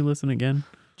Kim, can you listen again?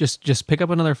 Just pick up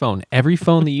another phone. Every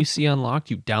phone that you see unlocked,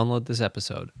 you download this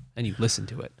episode and you listen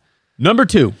to it. Number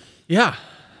 2. Yeah.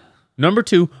 Number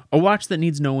 2, a watch that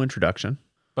needs no introduction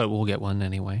But we'll get one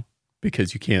anyway.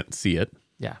 because you can't see it.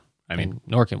 Yeah. I mean,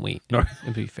 nor can we. Nor-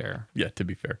 To be fair. Yeah, to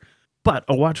be fair. But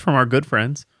a watch from our good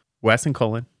friends, Wes and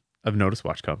Cullen of Notice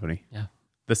Watch Company. Yeah.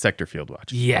 The Sector Field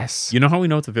Watch. Yes. You know how we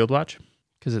know it's a field watch?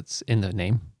 Because it's in the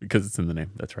name. Because it's in the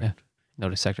name. That's right. Yeah.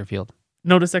 Notice Sector Field.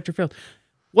 Notice Sector Field.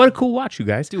 What a cool watch, you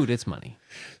guys. Dude, it's money.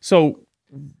 So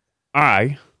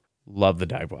I love the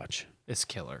dive watch. It's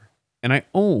killer. And I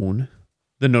own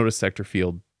the Notice Sector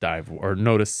Field dive or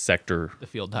Notice Sector The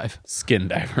field dive. skin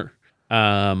diver.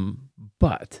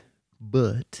 But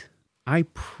I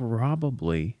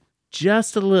probably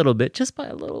just a little bit, just by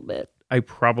a little bit, I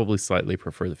probably slightly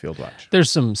prefer the field watch. There's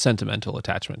some sentimental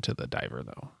attachment to the diver,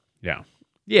 though. Yeah.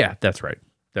 Yeah, that's right.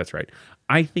 That's right.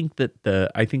 I think that the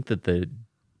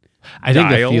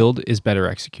dial- field is better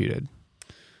executed.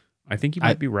 I think you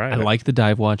might be right. I like the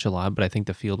dive watch a lot, but I think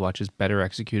the field watch is better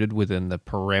executed within the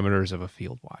parameters of a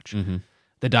field watch. Mm-hmm.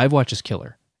 The dive watch is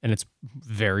killer, and it's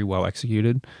very well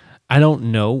executed. I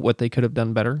don't know what they could have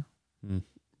done better,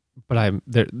 but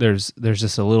there's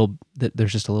just a little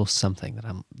something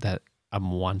that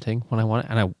I'm wanting when I want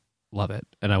it, and I love it,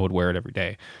 and I would wear it every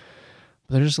day.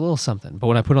 But there's just a little something. But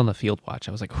when I put on the field watch,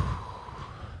 I was like,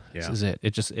 this is it.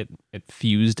 It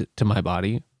fused to my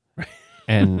body,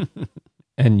 and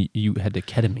and you had to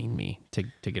ketamine me to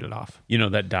get it off. You know,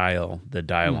 the dial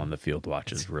on the field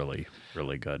watch is really,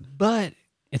 really good. But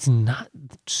it's not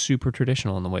super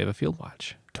traditional in the way of a field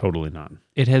watch. Totally not.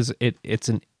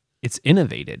 It's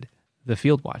innovated the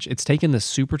field watch. It's taken this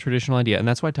super traditional idea, and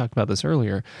that's why I talked about this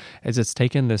earlier, is it's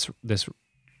taken this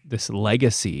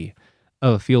legacy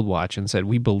of a field watch and said,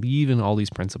 we believe in all these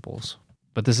principles,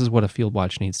 but this is what a field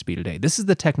watch needs to be today. This is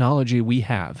the technology we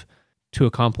have to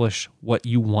accomplish what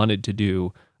you wanted to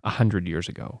do 100 years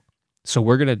ago. So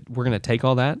we're gonna take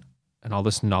all that and all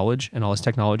this knowledge and all this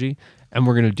technology, and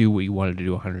we're gonna do what you wanted to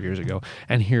do 100 years ago.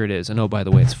 And here it is. And oh, by the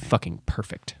way, it's fucking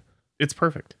perfect. It's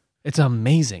perfect. It's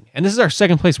amazing. And this is our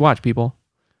second place watch, people.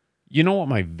 You know what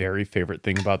my very favorite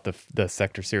thing about the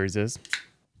Sector series is?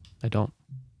 I don't.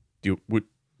 Do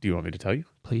you want me to tell you?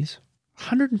 Please.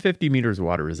 150 meters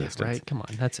water resistance. Right? Come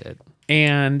on. That's it.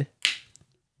 And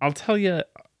I'll tell you,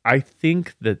 I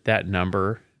think that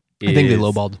number is... I think they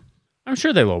lowballed. I'm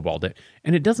sure they lowballed it.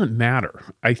 And it doesn't matter.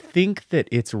 I think that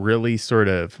it's really sort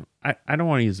of... I don't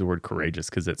want to use the word courageous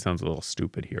because it sounds a little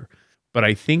stupid here. But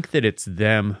I think that it's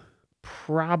them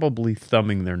probably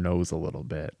thumbing their nose a little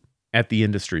bit at the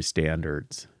industry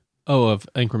standards. Oh, of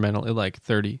incrementally like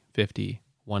 30, 50,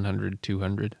 100,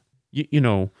 200. You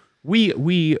know,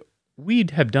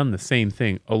 we'd have done the same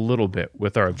thing a little bit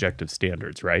with our objective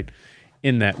standards, right?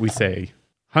 in that we say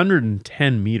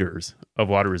 110 meters of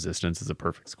water resistance is a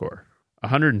perfect score.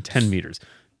 110 meters.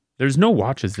 There's no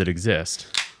watches that exist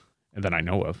that I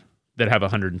know of that have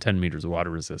 110 meters of water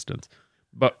resistance.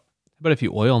 But if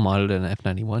you oil modded an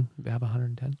F91, you have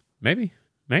 110. maybe.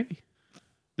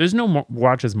 There's no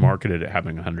watches marketed at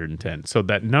having 110. So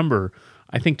that number,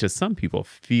 I think to some people,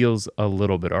 feels a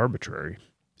little bit arbitrary.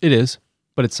 It is,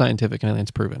 but it's scientific and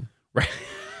it's proven. Right.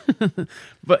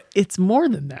 But it's more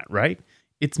than that, right?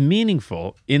 It's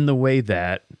meaningful in the way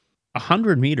that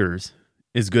 100 meters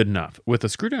is good enough. With a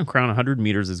screw down crown, 100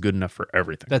 meters is good enough for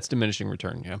everything. That's diminishing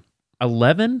return, yeah.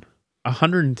 11,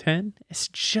 110, it's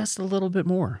just a little bit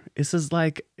more. This is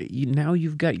like, now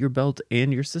you've got your belt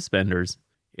and your suspenders.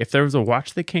 If there was a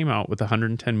watch that came out with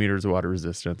 110 meters of water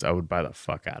resistance, I would buy the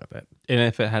fuck out of it. And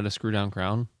if it had a screw down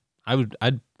crown,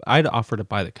 I'd offer to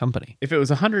buy the company. If it was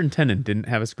 110 and didn't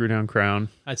have a screw down crown,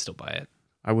 I'd still buy it.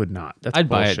 I would not. I'd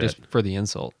buy it just for the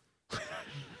insult.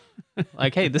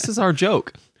 Like, hey, this is our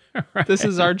joke. Right. This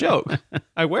is our joke.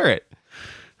 I wear it.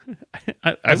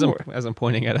 As I'm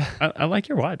pointing at it. I like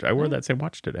your watch. I wore that same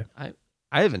watch today. I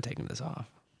haven't taken this off.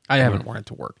 I haven't worn it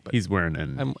to work, but he's wearing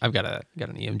an. I've got an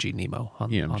EMG Nemo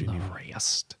on the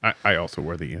wrist. I also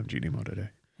wear the EMG Nemo today.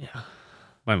 Yeah,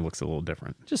 mine looks a little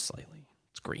different, just slightly.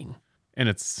 It's green, and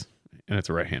it's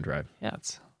a right-hand drive. Yeah,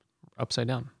 it's upside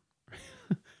down.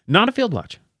 Not a field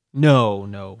watch.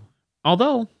 No.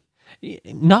 Although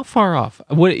not far off.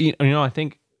 What I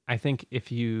think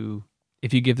if you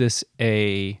give this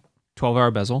a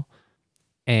 12-hour bezel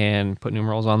and put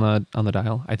numerals on the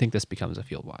dial, I think this becomes a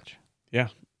field watch. Yeah,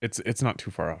 it's not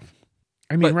too far off.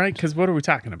 I mean, right? Because what are we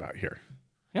talking about here?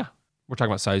 Yeah, we're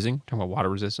talking about sizing, we're talking about water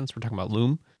resistance, we're talking about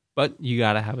lume, but you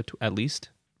got to have at least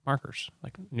markers,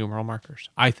 like numeral markers.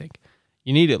 I think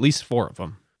you need at least 4 of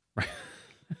them. Right.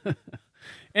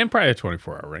 And probably a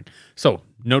 24-hour ring. So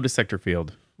no dissector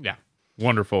field. Yeah.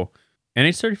 Wonderful.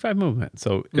 NH35 movement.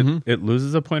 So it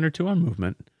loses a point or two on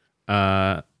movement.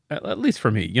 At least for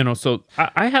me, so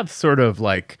I have sort of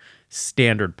like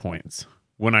standard points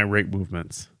when I rate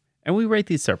movements, and we rate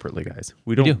these separately, guys.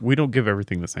 We don't give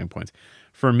everything the same points.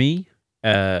 For me,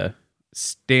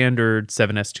 standard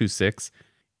 7S26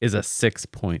 is a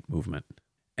 6-point movement.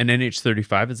 An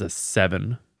NH35 is a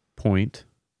 7-point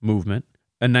movement.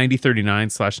 A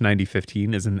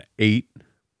 9039/9015 is an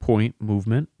 8-point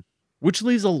movement, which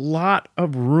leaves a lot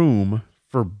of room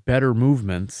for better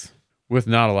movements with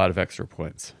not a lot of extra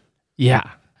points.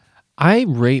 Yeah. I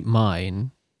rate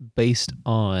mine based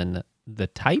on the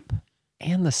type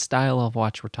and the style of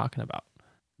watch we're talking about.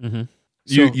 Mm-hmm.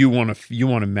 So, you want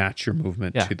to match your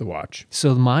movement to the watch.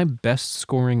 So my best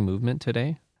scoring movement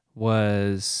today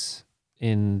was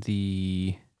in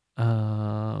the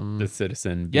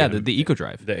Citizen. The Eco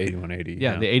Drive. The 8180.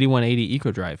 Yeah, the 8180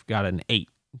 Eco Drive got an 8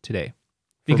 today.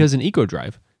 Because an Eco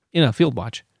Drive in a field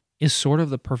watch is sort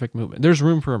of the perfect movement. There's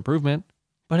room for improvement,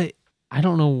 but I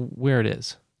don't know where it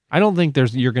is. I don't think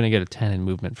you're going to get a 10 in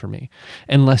movement for me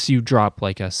unless you drop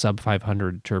like a sub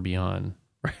 500 tourbillon.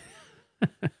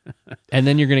 And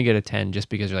then you're going to get a 10 just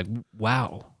because you're like,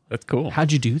 wow. That's cool.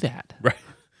 How'd you do that? Right.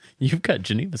 You've got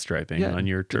Geneva striping on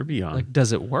your tourbillon. Like,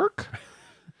 does it work?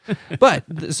 But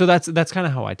so that's kind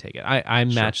of how I take it. I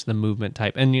match the movement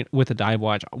type, and with a dive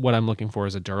watch, what I'm looking for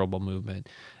is a durable movement,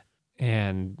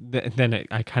 and then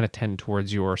I kind of tend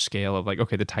towards your scale of like,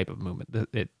 okay, the type of movement.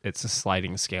 It's a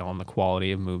sliding scale on the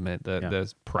quality of movement,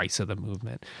 the price of the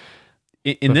movement.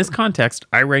 In this context,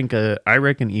 I rank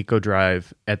an Eco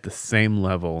Drive at the same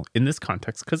level in this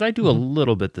context because I do a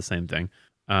little bit the same thing,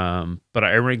 but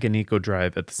I rank an Eco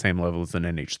Drive at the same level as an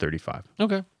NH35.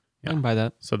 Okay. Yeah. I can buy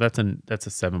that. So that's a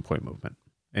 7-point movement,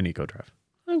 an Eco Drive.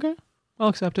 Okay. I'll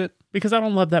accept it. Because I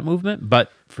don't love that movement,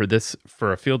 but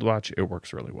for a field watch, it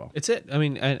works really well. It's it. I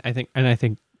mean, I think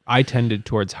I tended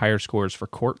towards higher scores for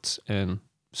quartz and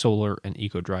solar and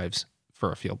Eco Drives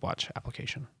for a field watch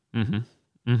application.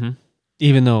 Mm-hmm. Mm-hmm.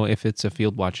 Even though if it's a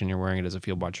field watch and you're wearing it as a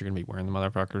field watch, you're going to be wearing the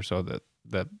motherfucker, so that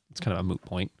it's kind of a moot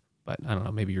point. But I don't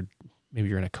know, maybe you're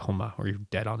in a coma or you're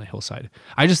dead on a hillside.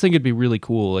 I just think it'd be really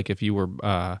cool, like if you were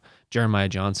Jeremiah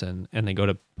Johnson and they go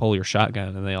to pull your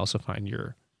shotgun and they also find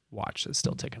your watch that's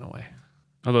still ticking away.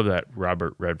 I love that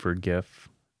Robert Redford gif,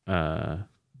 the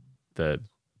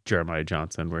Jeremiah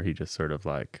Johnson, where he just sort of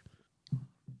like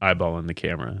eyeballing the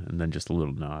camera and then just a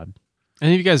little nod.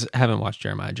 And if you guys haven't watched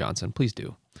Jeremiah Johnson, please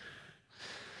do.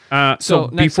 So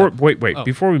before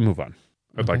we move on,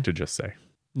 I'd like to just say,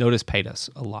 Notice paid us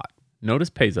a lot. Notice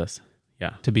pays us.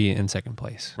 Yeah. To be in second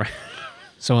place. Right.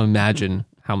 So imagine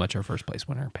how much our first place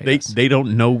winner paid us. They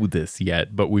don't know this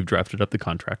yet, but we've drafted up the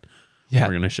contract. Yeah.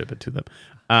 We're going to ship it to them.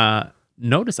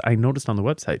 I noticed on the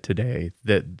website today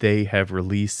that they have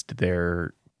released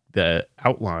the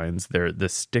outlines, the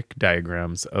stick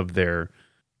diagrams of their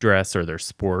dress or their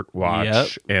sport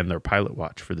watch and their pilot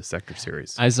watch for the Sector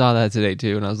series. I saw that today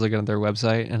too, and I was looking at their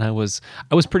website, and I was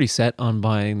pretty set on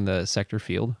buying the Sector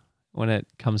Field when it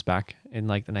comes back in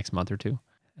like the next month or two.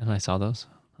 And I saw those.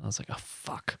 I was like, oh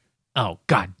fuck. Oh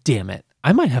god damn it.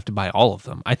 I might have to buy all of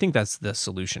them. I think that's the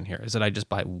solution here, is that I just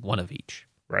buy one of each.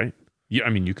 Right? Yeah, I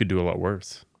mean, you could do a lot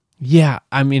worse. Yeah,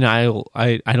 I mean, I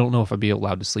don't know if I'd be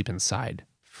allowed to sleep inside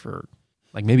for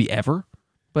like maybe ever,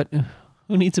 but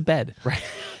who needs a bed, right?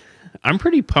 I'm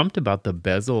pretty pumped about the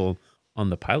bezel on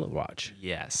the pilot watch.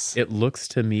 Yes. It looks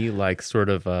to me like sort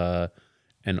of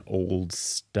an old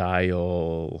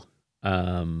style,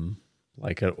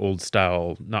 like an old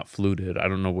style, not fluted. I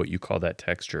don't know what you call that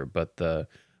texture, but the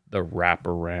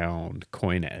wraparound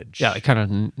coin edge. Yeah, like kind of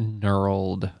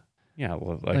knurled. Yeah,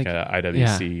 like a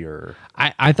IWC or...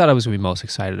 I thought I was going to be most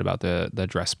excited about the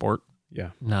dress sport.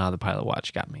 Yeah. No, the pilot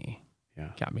watch got me. Yeah.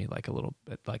 Got me like a little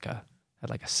bit at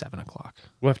like a 7 o'clock.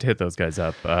 We'll have to hit those guys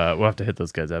up.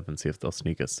 And see if they'll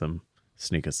sneak us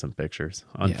some pictures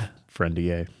on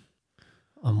Friendier.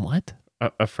 On what?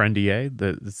 A Friendier.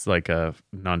 It's like a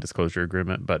non-disclosure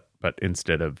agreement, but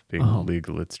instead of being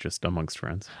legal, it's just amongst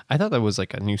friends. I thought that was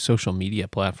like a new social media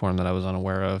platform that I was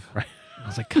unaware of. Right. I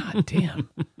was like, God damn.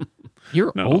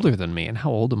 You're older than me, and how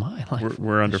old am I? Like,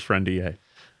 we're under Friendier.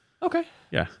 Okay.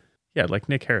 Yeah. Yeah, like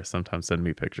Nick Harris sometimes sends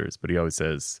me pictures, but he always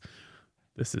says,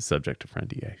 this is subject to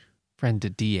Friendier.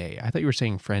 Friend DA. I thought you were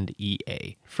saying friend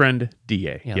EA. Friend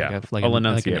DA. Yeah. I'll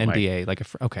enunciate like an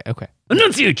NDA. Okay.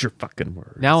 Enunciate your fucking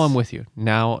words. Now I'm with you.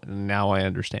 Now I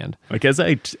understand. Like as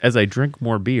I drink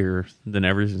more beer, then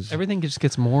everything just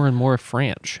gets more and more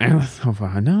French.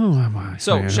 I know.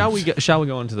 So shall we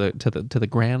go into the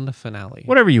grand finale?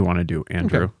 Whatever you want to do,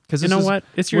 Andrew. Because you know what?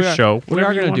 It's your show. We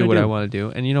are going to do what I want to do,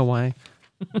 and you know why?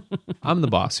 I'm the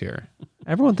boss here.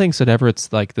 Everyone thinks that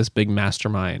Everett's like this big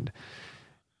mastermind.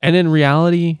 And in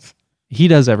reality, he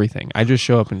does everything. I just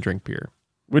show up and drink beer.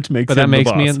 Which makes But that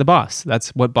makes me the boss. That's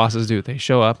what bosses do. They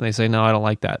show up and they say, no, I don't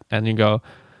like that. And you go,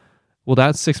 well,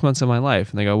 that's 6 months of my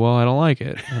life. And they go, well, I don't like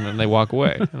it. And then they walk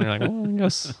away. And they're like, well, I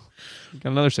guess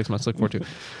got another 6 months to look forward to.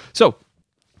 So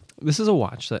this is a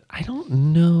watch that I don't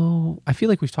know. I feel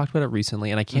like we've talked about it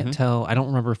recently, and I can't tell. I don't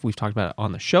remember if we've talked about it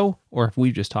on the show or if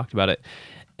we've just talked about it.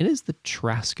 It is the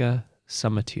Traska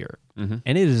Summiteer. And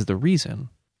it is the reason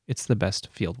it's the best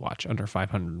field watch under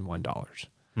 $501.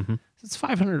 It's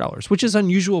 $500, which is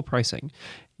unusual pricing.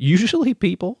 Usually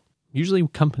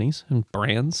companies and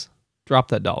brands drop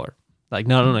that dollar. Like,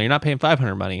 no, you're not paying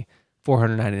 $500 money,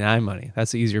 $499 money.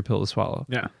 That's the easier pill to swallow.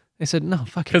 Yeah. They said, no,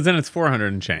 fuck it. Because then it's $400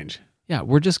 and change. Yeah,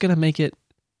 we're just going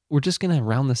to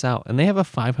round this out. And they have a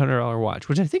 $500 watch,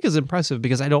 which I think is impressive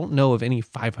because I don't know of any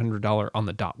 $500 on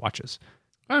the dot watches.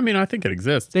 I mean, I think it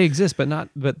exists. They exist, but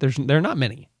there are not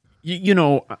many. You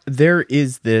know, there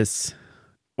is this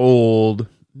old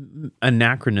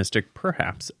anachronistic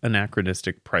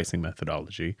pricing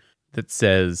methodology that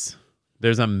says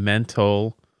there's a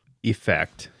mental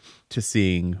effect to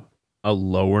seeing a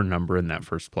lower number in that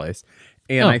first place.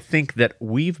 And I think that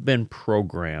we've been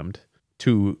programmed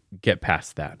to get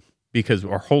past that because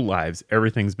our whole lives,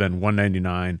 everything's been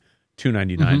 $199,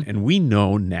 $299. And we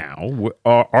know now,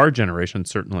 our generation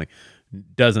certainly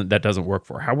doesn't work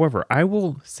for. However, I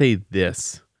will say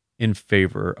this in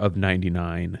favor of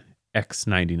 99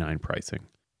 X99 pricing.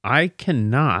 I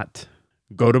cannot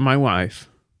go to my wife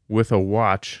with a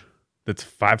watch that's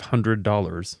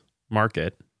 $500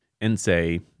 market and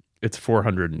say it's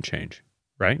 $400 and change,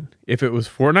 right? If it was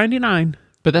 $499,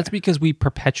 but that's because we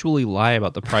perpetually lie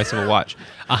about the price of a watch.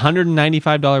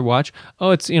 $195 watch. Oh,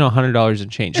 it's $100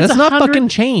 and change. That's not fucking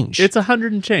change. It's $100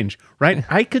 and change, right?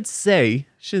 I could say,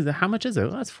 how much is it?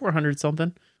 Well, that's $400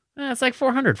 something. It's like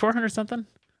 $400 something.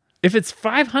 If it's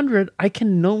 $500, I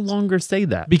can no longer say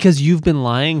that because you've been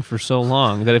lying for so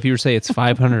long that if you were to say it's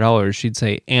 $500, she'd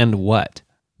say and what?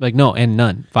 Like no, and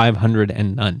none. 500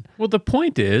 and none. Well, the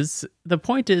point is,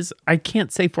 I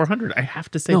can't say 400. I have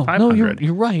to say 500. No,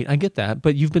 you're right. I get that,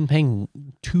 but you've been paying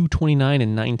 $2.29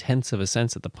 and 9/10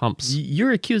 cents at the pumps.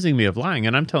 You're accusing me of lying,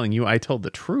 and I'm telling you, I told the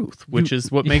truth, which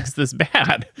is what makes this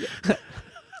bad.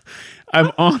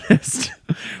 I'm honest,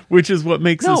 which is what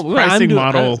makes this pricing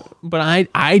model. But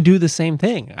I do the same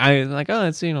thing. I like,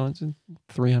 it's it's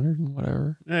 300 and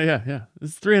whatever. Yeah.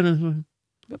 It's 300.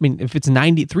 I mean, if it's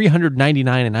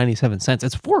 $399.97,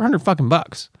 it's $400 fucking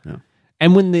bucks. Yeah.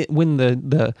 And when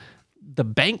the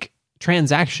bank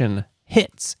transaction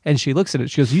hits. And she looks at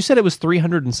it. She goes, you said it was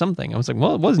 300 and something. I was like,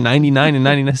 well, it was 99 and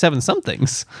 97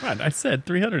 somethings. Right, I said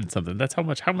 300 and something. That's how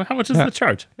much. How much is the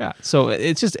charge? Yeah. So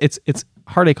it's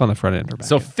heartache on the front end or back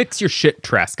So end. fix your shit,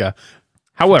 Traska.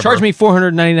 However, Charge me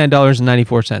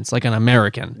 $499.94 like an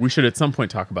American. we should at some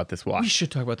point talk about this watch. We should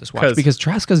talk about this watch because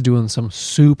Traska's doing some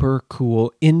super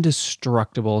cool,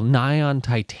 indestructible, nigh on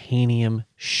titanium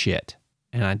shit.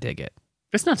 And I dig it.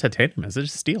 It's not titanium, is it?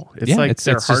 It's steel. It's Yeah, like it's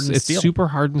they're hardened it's steel. super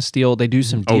hardened steel. They do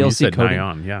some Oh, DLC you said coating.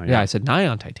 Nyon. Yeah. Yeah, I said nigh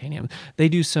on titanium. They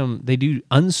do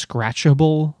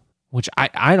unscratchable, which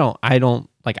I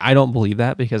don't believe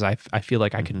that because I feel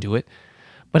like I could do it.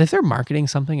 But if they're marketing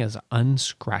something as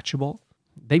unscratchable,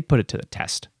 they put it to the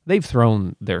test. They've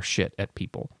thrown their shit at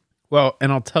people. Well,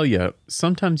 and I'll tell you,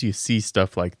 sometimes you see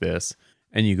stuff like this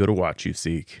and you go to Watch You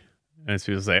Seek and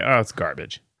people say, oh, it's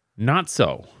garbage. Not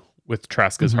so with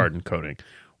Traska's hardened coating.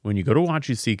 When you go to Watch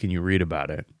You Seek and you read about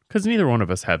it, because neither one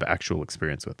of us have actual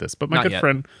experience with this, but my Not good yet.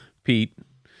 friend Pete,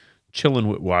 chillin'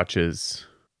 with watches,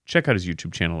 check out his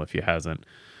YouTube channel if you hasn't.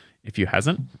 If you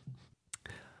hasn't,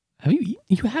 Have you eaten?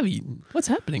 You have eaten. What's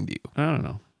happening to you? I don't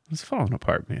know. It's falling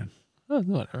apart, man. Oh,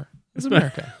 whatever. It's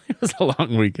America. It was a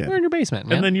long weekend. We're in your basement,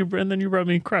 man. And then you brought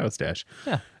me Cryo Stash.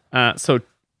 Yeah. So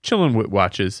Chillin' Wit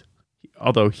Watches,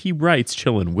 although he writes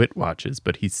Chillin' Wit Watches,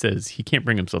 but he says he can't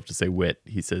bring himself to say wit.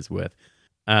 He says with.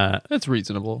 That's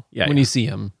reasonable. Yeah, When yeah. you see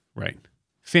him. Right.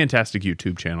 Fantastic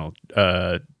YouTube channel.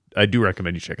 I do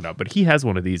recommend you check it out. But he has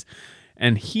one of these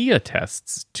and he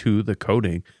attests to the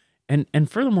coating. And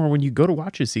furthermore, when you go to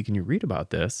Watch You Seek and you read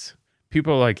about this,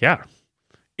 people are like, yeah,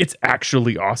 it's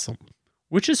actually awesome.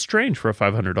 Which is strange for a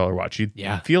 $500 watch. You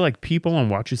feel like people on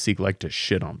Watch You Seek like to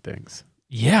shit on things.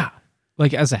 Yeah.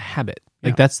 Like as a habit.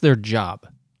 Like Yeah. that's their job.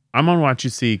 I'm on Watch You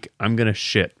Seek. I'm going to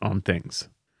shit on things.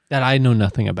 That I know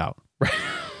nothing about.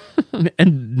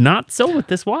 And not so with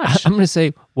this watch. I'm going to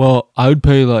say, well, I would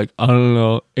pay like, I don't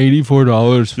know,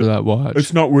 $84 for that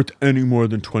watch. not worth any more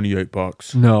than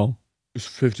 $28. No. It's a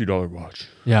 $50 watch.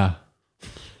 Yeah.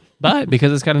 But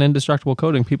because it's got an indestructible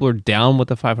coating, people are down with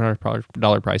the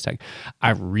 $500 price tag. I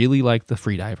really like the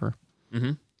Freediver.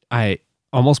 Mhm. I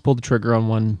almost pulled the trigger on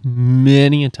one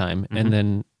many a time. And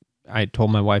then I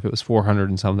told my wife it was 400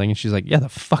 and something. And she's like, yeah, the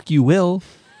fuck you will.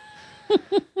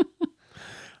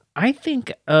 I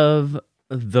think of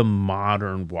the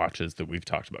modern watches that we've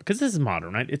talked about because this is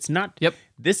modern, right? It's not. Yep.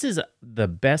 This is the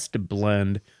best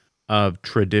blend of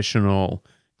traditional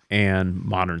and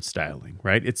modern styling,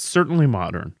 right? It's certainly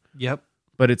modern, Yep.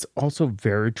 but it's also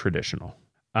very traditional.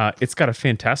 It's got a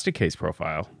fantastic case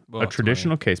profile, Well, a it's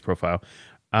traditional case profile.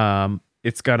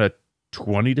 It's got a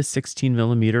 20 to 16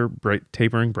 millimeter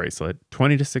tapering bracelet.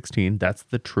 20 to 16, that's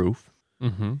the truth.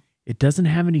 Mm-hmm. It doesn't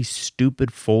have any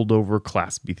stupid fold-over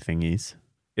claspy thingies.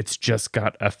 It's just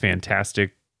got a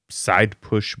fantastic side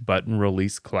push button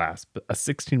release clasp, a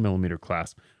 16 millimeter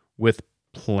clasp with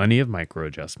plenty of micro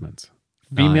adjustments.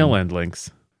 Female end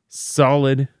links,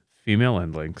 solid female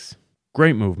end links,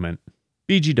 great movement,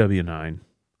 BGW 9,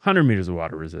 100 meters of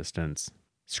water resistance,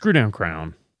 screw down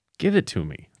crown. Give it to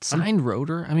me. Signed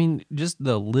rotor. I mean, just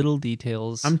the little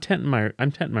details. I'm tenting my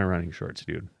running shorts,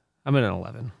 dude. I'm at an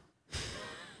 11.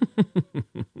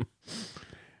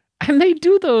 And they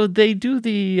do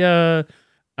the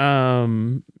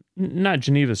not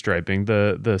Geneva striping,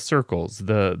 the circles,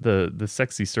 the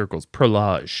sexy circles,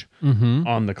 perlage Mm-hmm.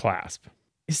 on the clasp.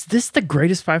 Is this the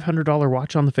greatest $500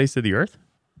 watch on the face of the earth?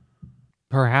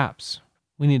 Perhaps.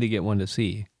 We need to get one to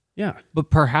see. Yeah. But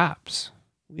perhaps.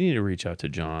 We need to reach out to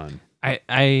John.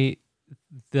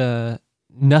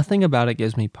 Nothing about it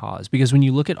gives me pause because when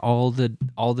you look at all the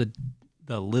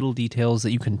little details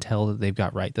that you can tell that they've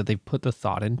got right, that they've put the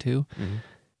thought into,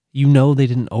 you know they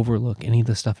didn't overlook any of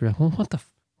the stuff. You're like, well, what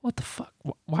the fuck?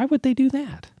 Why would they do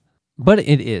that? But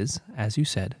it is, as you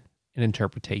said, an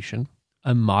interpretation,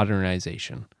 a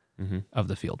modernization of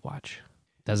the field watch.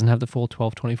 Doesn't have the full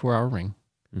 12, 24-hour ring,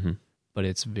 but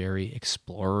it's very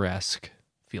Explorer-esque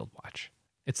field watch.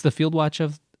 It's the field watch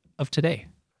of today,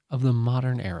 of the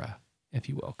modern era, if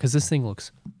you will, because this thing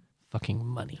looks fucking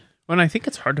money. Well, and I think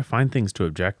it's hard to find things to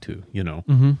object to, you know.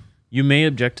 Mm-hmm. You may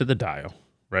object to the dial,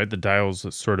 right? The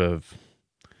dial's sort of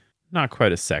not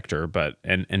quite a sector, but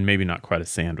and maybe not quite a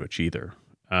sandwich either.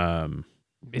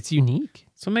 It's unique.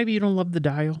 So maybe you don't love the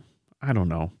dial. I don't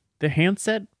know. The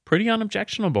handset, pretty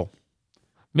unobjectionable.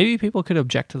 Maybe people could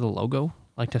object to the logo,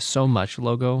 like to so much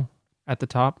logo at the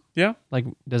top. Yeah. Like,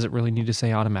 does it really need to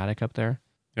say automatic up there?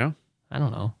 Yeah. I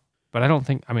don't know. But I don't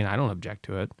object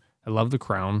to it. I love the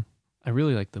crown. I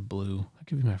really like the blue. That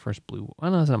could be my first blue.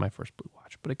 Well, no, it's not my first blue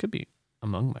watch, but it could be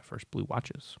among my first blue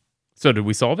watches. So did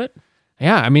we solve it?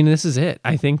 Yeah, I mean, this is it.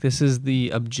 I think this is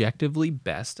the objectively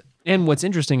best. And what's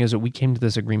interesting is that we came to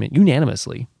this agreement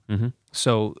unanimously. Mm-hmm.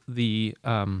 So the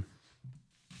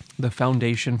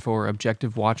Foundation for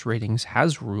Objective Watch Ratings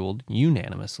has ruled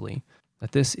unanimously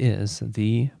that this is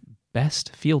the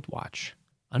best field watch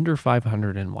under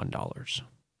 $501.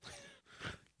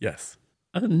 Yes.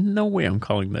 No way I'm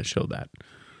calling that show that.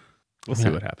 We'll see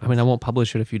what happens. I mean, I won't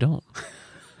publish it if you don't.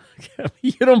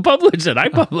 You don't publish it. I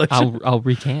publish it. I'll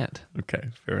recant. Okay,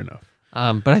 fair enough.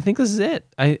 But I think this is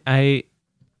it. I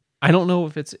don't know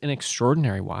if it's an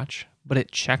extraordinary watch, but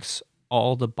it checks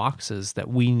all the boxes that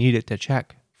we need it to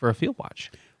check for a field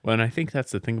watch. Well, and I think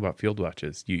that's the thing about field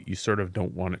watches. You sort of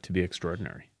don't want it to be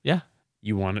extraordinary. Yeah.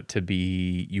 You want it to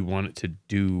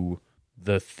do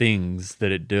the things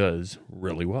that it does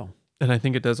really well. And I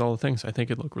think it does all the things. I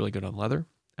think it'd look really good on leather.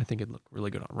 I think it'd look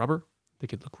really good on rubber. I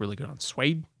think it'd look really good on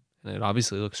suede. And it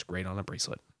obviously looks great on a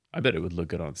bracelet. I bet it would look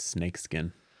good on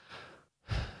snakeskin.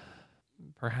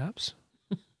 Perhaps.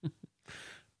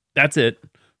 That's it.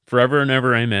 Forever and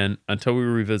ever, amen. Until we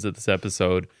revisit this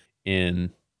episode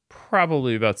in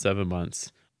probably about 7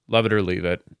 months. Love it or leave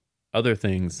it. Other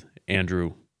things,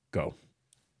 Andrew, go.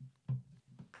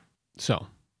 So,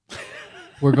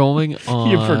 we're going on...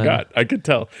 You forgot. I could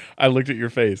tell. I looked at your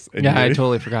face. And yeah, I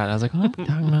totally forgot. I was like, what am I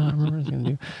talking about? I remember what I was going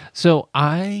to do. So,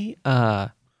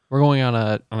 we're going on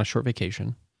a short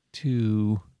vacation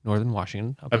to northern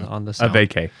Washington up on the south. A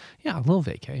vacay. Yeah, a little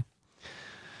vacay.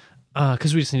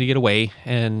 Because we just need to get away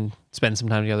and spend some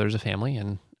time together as a family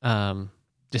and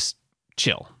just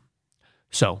chill.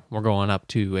 So we're going up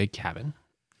to a cabin,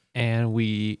 and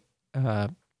we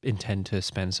intend to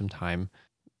spend some time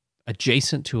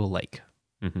adjacent to a lake.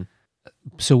 Mm-hmm.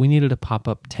 So we needed a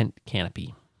pop-up tent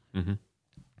canopy. Mm-hmm.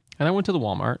 And I went to the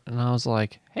Walmart, and I was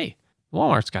like, hey,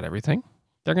 Walmart's got everything.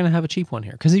 They're going to have a cheap one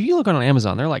here. Because if you look on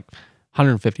Amazon, they're like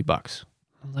 $150.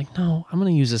 I was like, no, I'm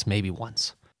going to use this maybe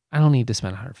once. I don't need to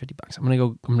spend $150. I'm going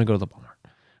to go to the Walmart. I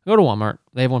go to Walmart.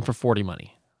 They have one for $40.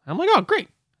 I'm like, oh, great.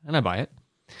 And I buy it.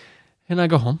 And I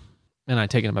go home, and I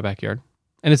take it in my backyard.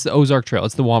 And it's the Ozark Trail.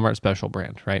 It's the Walmart special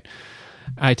brand, right?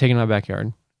 I take it in my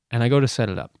backyard, and I go to set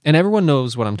it up. And everyone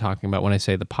knows what I'm talking about when I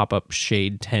say the pop-up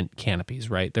shade tent canopies,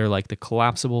 right? They're like the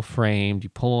collapsible framed. You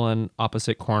pull on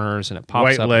opposite corners, and it pops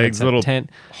White up. legs, little tent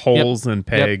holes and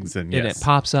pegs. Yep. And it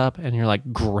pops up, and you're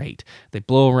like, great. They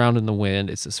blow around in the wind.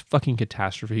 It's this fucking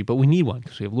catastrophe, but we need one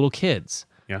because we have little kids.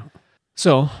 Yeah.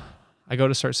 So I go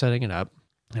to start setting it up,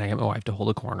 and I get my wife to hold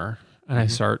a corner, and I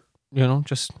start,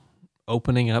 just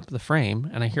opening up the frame,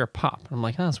 and I hear a pop. I'm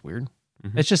like, oh, that's weird.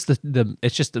 Mm-hmm. It's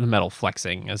just the metal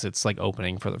flexing as it's like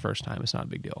opening for the first time. It's not a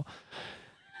big deal.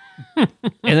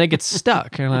 And it gets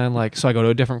stuck, and I'm like, so I go to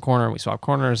a different corner, and we swap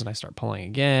corners, and I start pulling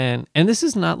again. And this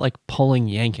is not like pulling,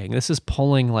 yanking. This is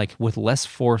pulling like with less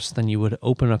force than you would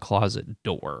open a closet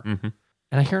door. Mm-hmm.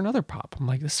 And I hear another pop. I'm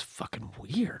like, this is fucking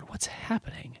weird. What's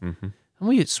happening? Mm-hmm. And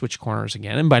we switch corners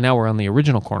again. And by now we're on the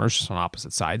original corners, just on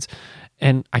opposite sides.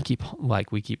 And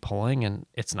we keep pulling, and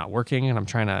it's not working. And I'm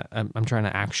trying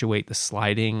to actuate the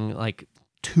sliding like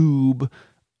tube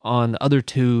on the other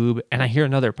tube. And I hear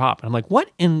another pop. And I'm like, what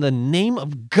in the name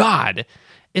of God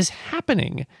is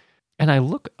happening? And I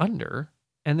look under,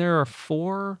 and there are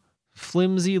 4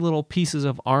 flimsy little pieces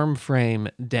of arm frame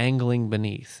dangling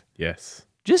beneath. Yes.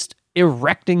 Just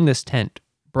erecting this tent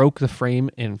broke the frame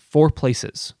in 4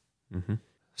 places. Mm-hmm.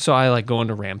 So I go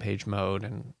into rampage mode,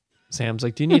 and Sam's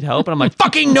like, do you need help? And I'm like,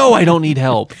 fucking no, I don't need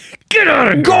help. Get out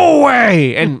of here. Go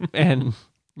away. And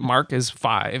Mark is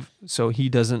 5, so he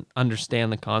doesn't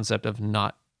understand the concept of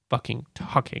not fucking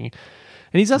talking.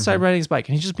 And he's outside riding his bike,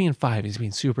 and he's just being 5. He's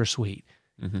being super sweet.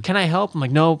 Mm-hmm. Can I help? I'm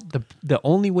like, no, the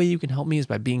only way you can help me is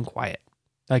by being quiet.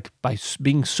 Like by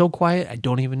being so quiet, I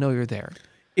don't even know you're there.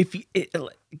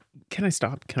 Can I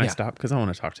stop? Can I stop? Because I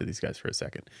want to talk to these guys for a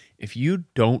second. If you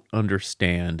don't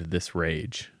understand this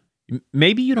rage,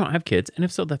 maybe you don't have kids, and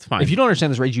if so, that's fine. If you don't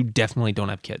understand this rage, you definitely don't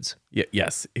have kids.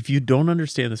 Yes. If you don't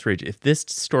understand this rage, if this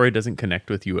story doesn't connect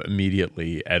with you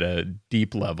immediately at a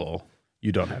deep level,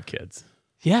 you don't have kids.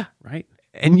 Yeah. Right?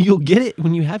 And you'll get it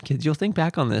when you have kids. You'll think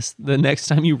back on this the next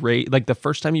time you rage, like the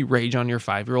first time you rage on your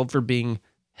 5-year-old for being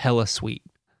hella sweet.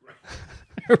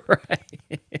 Right.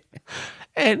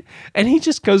 And he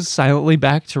just goes silently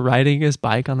back to riding his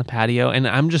bike on the patio. And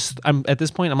I'm at this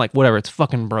point, I'm like, whatever, it's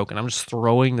fucking broken. I'm just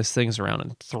throwing these things around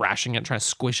and thrashing it, trying to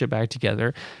squish it back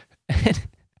together. And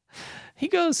he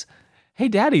goes, hey,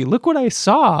 Daddy, look what I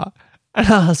saw. And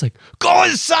I was like, go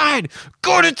inside,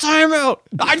 go to timeout.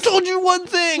 I told you one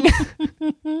thing.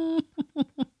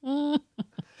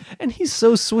 And he's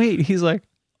so sweet. He's like,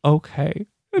 okay.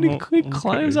 And he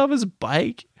climbs off his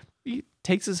bike.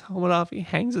 takes his helmet off. He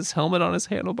hangs his helmet on his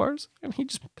handlebars, and he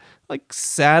just like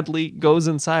sadly goes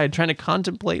inside trying to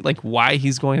contemplate like why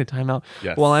he's going to timeout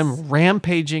Yes. while I'm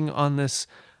rampaging on this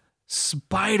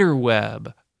spider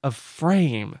web of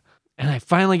frame. And I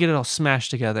finally get it all smashed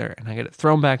together, and I get it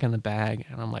thrown back in the bag,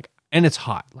 and I'm like, and it's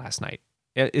hot last night.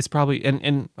 It's probably,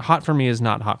 and hot for me is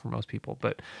not hot for most people,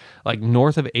 but like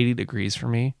north of 80 degrees for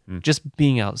me, just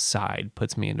being outside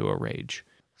puts me into a rage.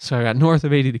 So I got north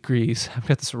of 80 degrees. I've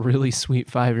got this really sweet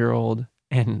 5-year-old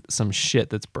and some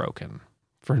shit that's broken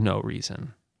for no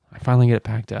reason. I finally get it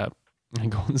packed up and I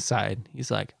go inside. He's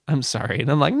like, I'm sorry.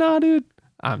 And I'm like, nah, dude,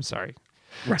 I'm sorry.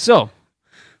 Right. So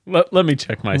Let me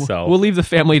check myself. we'll leave the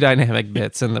family dynamic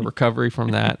bits and the recovery from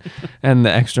that and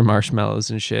the extra marshmallows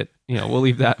and shit. We'll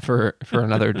leave that for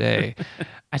another day.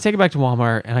 I take it back to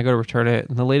Walmart and I go to return it.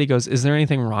 And the lady goes, is there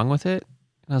anything wrong with it?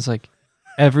 And I was like,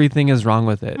 everything is wrong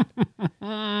with it.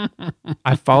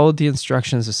 I followed the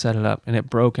instructions to set it up and it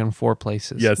broke in 4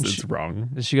 places. Yes, And it's wrong.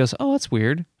 she goes, oh, that's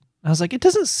weird. I was like, it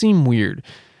doesn't seem weird.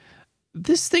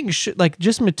 This thing should, like,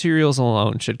 just materials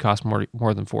alone should cost more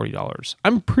than $40.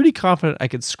 I'm pretty confident I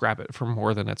could scrap it for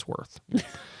more than it's worth.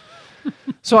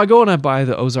 So I go and I buy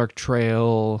the Ozark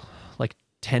Trail, like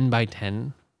 10 by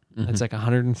 10. It's like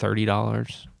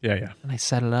 $130. Yeah. And I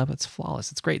set it up. It's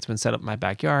flawless. It's great. It's been set up in my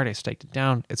backyard. I staked it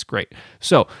down. It's great.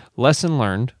 So, lesson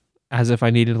learned, as if I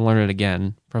needed to learn it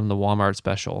again from the Walmart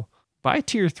special, buy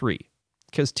tier 3.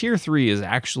 Because tier 3 is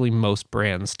actually most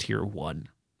brands tier 1.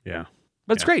 Yeah.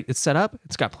 But it's great. It's set up.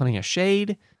 It's got plenty of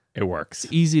shade. It works.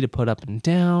 It's easy to put up and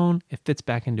down. It fits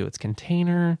back into its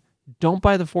container. Don't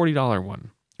buy the $40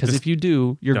 one. Because Just if you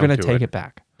do, you're don't going to do take it. it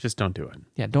back. Just don't do it.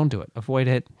 Yeah, don't do it. Avoid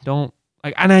it. Don't.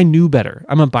 And I knew better.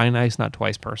 I'm a buy nice, not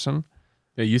twice person.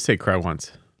 Yeah, you say cry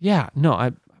once. Yeah,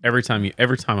 no, Every time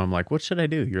I'm like, what should I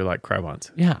do? You're like, cry once.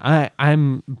 yeah, I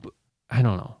don't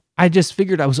know. I just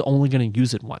figured I was only going to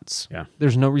use it once. Yeah.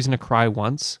 There's no reason to cry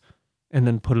once and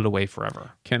then put it away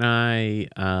forever. Can I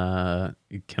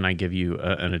give you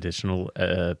an additional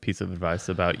piece of advice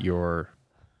about your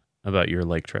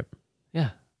lake trip?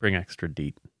 Yeah. Bring extra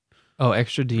DEET. Oh,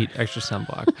 extra DEET, extra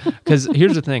sunblock. Because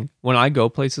here's the thing. When I go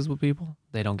places with people,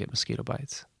 they don't get mosquito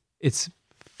bites. It's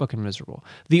fucking miserable.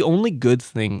 The only good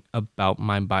thing about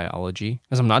my biology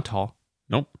is I'm not tall.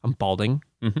 Nope. I'm balding.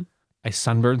 Mm-hmm. I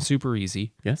sunburn super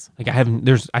easy. Yes. Like I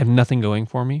have nothing going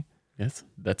for me. Yes,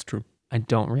 that's true. I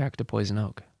don't react to poison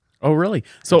oak. Oh, really?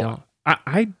 I So don't.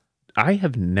 I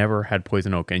have never had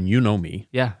poison oak, and you know me.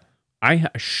 Yeah. I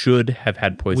should have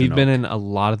had poison We've oak. been in a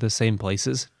lot of the same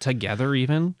places together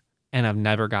even, and I've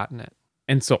never gotten it.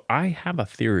 And so I have a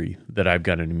theory that I've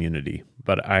got an immunity,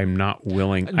 but I'm not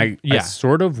willing. I Yeah.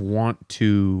 sort of want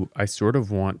to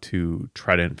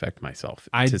try to infect myself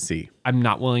to see. I'm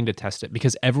not willing to test it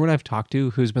because everyone I've talked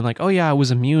to who's been like, oh yeah, I was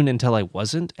immune until I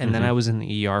wasn't. And then I was in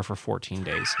the ER for 14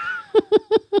 days.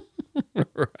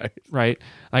 Right. Right.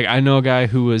 Like I know a guy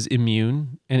who was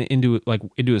immune and into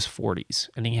his 40s.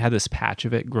 And he had this patch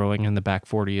of it growing in the back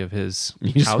 40 of his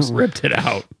You house. just ripped it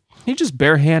out. He just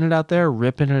barehanded out there,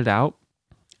 ripping it out.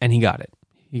 And he got it.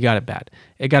 He got it bad.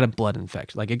 It got a blood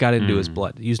infection. Like it got into his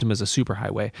blood. It used him as a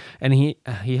superhighway. And he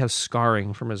has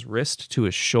scarring from his wrist to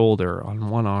his shoulder on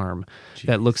one arm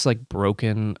that looks like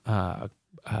broken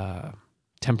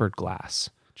tempered glass.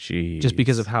 Jeez. Just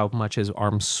because of how much his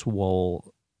arm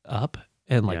swole up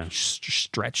and like Yeah.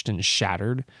 stretched and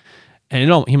shattered. And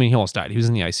he almost died. He was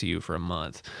in the ICU for a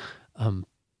month.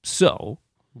 So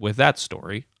with that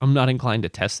story, I'm not inclined to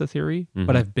test the theory,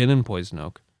 but I've been in poison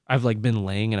oak. I've like been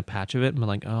laying in a patch of it and been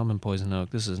like, oh, I'm in poison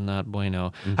oak. This is not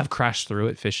bueno. I've crashed through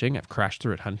it fishing. I've crashed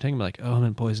through it hunting. I'm like, oh, I'm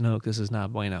in poison oak. This is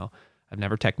not bueno. I've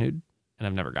never technued and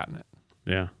I've never gotten it.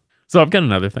 Yeah. So I've got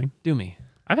another thing. Do me.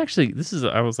 I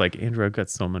was like, Andrew, I've got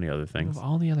so many other things. Of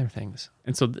all the other things.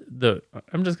 And so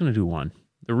I'm just going to do one.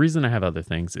 The reason I have other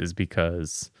things is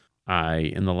because I,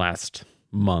 in the last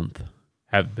month,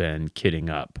 have been kitting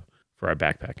up for our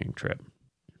backpacking trip.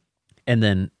 And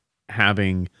then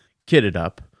having kitted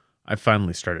up, I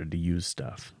finally started to use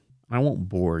stuff. I won't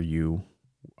bore you.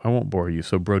 So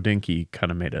Brodinky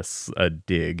kind of made us a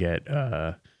dig at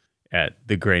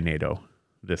the Gray-NATO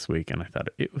this week, and I thought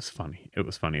it was funny. It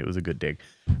was a good dig.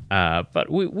 But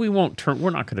we're not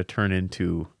going to turn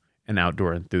into an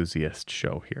outdoor enthusiast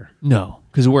show here. No,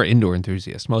 because we're indoor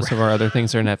enthusiasts. Most of our other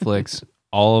things are Netflix.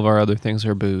 All of our other things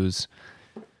are booze.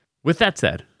 With that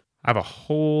said, I have a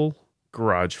whole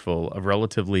garage full of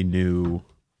relatively new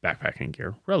backpacking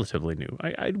gear. Relatively new.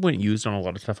 I went used on a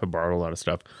lot of stuff. I borrowed a lot of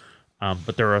stuff.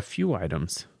 But there are a few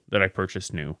items that I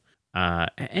purchased new.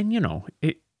 And you know,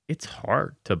 it's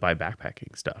hard to buy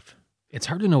backpacking stuff. It's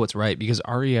hard to know what's right because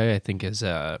REI, I think, is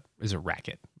a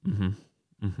racket. Mm-hmm.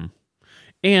 Mm-hmm.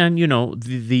 And, you know,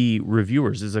 the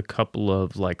reviewers is a couple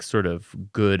of like sort of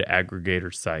good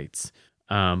aggregator sites.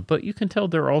 But you can tell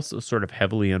they're also sort of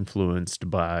heavily influenced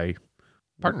by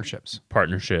Partnerships.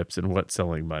 and what's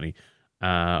selling money,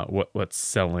 what's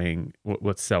selling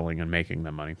and making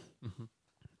them money. Mhm.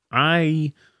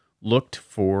 I looked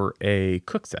for a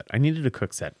cook set. I needed a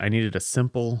cook set. I needed a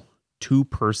simple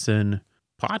 2-person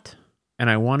pot, and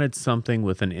I wanted something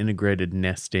with an integrated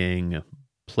nesting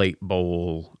plate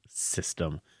bowl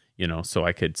system, you know, so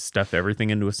I could stuff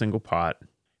everything into a single pot,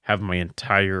 have my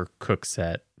entire cook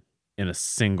set in a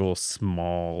single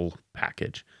small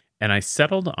package. And I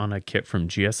settled on a kit from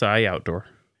GSI Outdoor,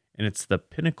 and it's the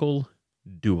Pinnacle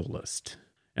Dualist.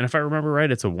 And if I remember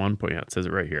right, it's a it says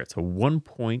it right here. It's a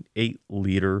 1.8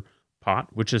 liter pot,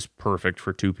 which is perfect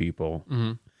for 2 people.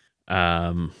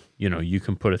 Mhm. You know, you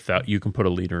can put a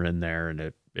liter in there,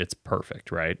 and it's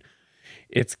perfect, right?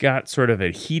 It's got sort of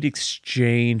a heat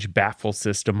exchange baffle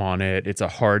system on it. It's a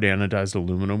hard anodized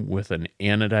aluminum with an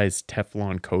anodized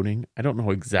Teflon coating. I don't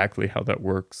know exactly how that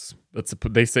works.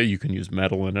 They say you can use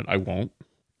metal in it. I won't,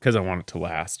 because I want it to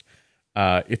last.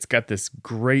 It's got this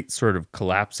great sort of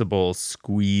collapsible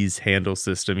squeeze handle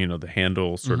system. You know, the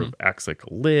handle sort of acts like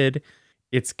a lid.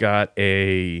 It's got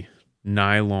a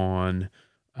nylon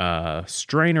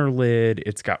strainer lid.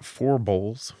 It's got 4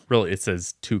 bowls. Really, it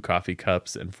says 2 coffee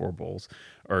cups and 4 bowls,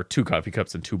 or 2 coffee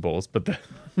cups and 2 bowls. But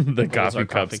the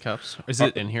coffee cups. Is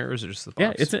it in here, or is it just the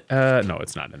box? Yeah, no,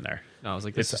 it's not in there. No, I was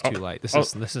like, this is too light. This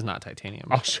is not titanium.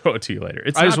 I'll show it to you later.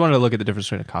 I just wanted to look at the difference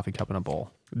between a coffee cup and a bowl.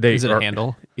 Is it a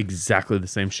handle? Exactly the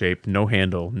same shape. No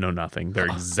handle, no nothing. They're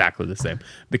exactly the same.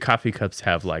 The coffee cups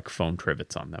have like foam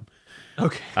trivets on them.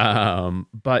 Okay.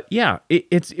 But yeah,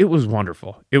 it was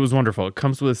wonderful. It was wonderful. It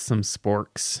comes with some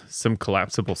sporks, some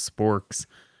collapsible sporks.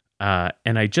 And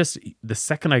the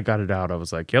second I got it out, I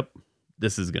was like, yep,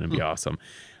 this is going to be awesome.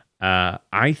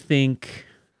 I think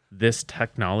this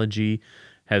technology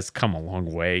has come a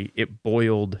long way. It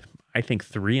boiled, I think,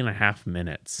 3.5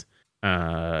 minutes.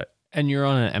 And you're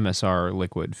on an MSR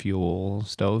liquid fuel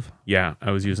stove? Yeah,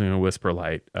 I was using a Whisper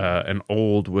Light, an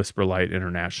old Whisper Light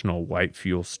International white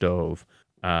fuel stove.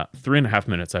 3.5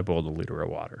 minutes, I boiled a liter of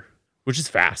water, which is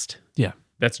fast. Yeah.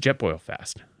 That's Jetboil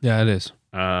fast. Yeah, it is.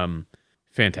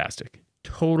 Fantastic.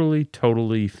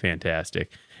 Totally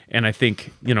fantastic. And I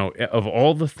think, you know, of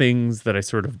all the things that I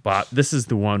sort of bought, this is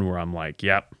the one where I'm like,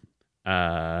 yep,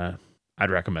 I'd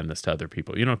recommend this to other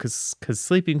people, you know, because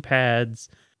sleeping pads,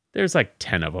 there's like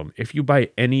 10 of them. If you buy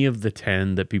any of the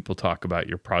 10 that people talk about,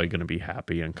 you're probably going to be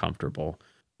happy and comfortable.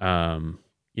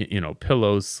 You know,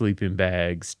 pillows, sleeping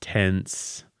bags,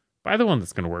 tents. Buy the one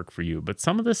that's going to work for you. But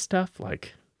some of this stuff,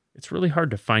 like, it's really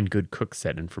hard to find good cook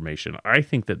set information. I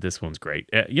think that this one's great.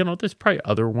 You know, there's probably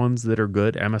other ones that are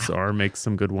good. MSR makes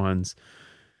some good ones.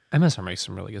 MSR makes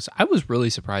some really good. I was really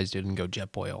surprised it didn't go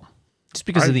Jetboil, just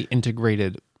because of the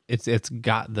integrated. It's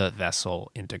got the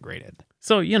vessel integrated.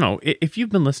 So, you know, if you've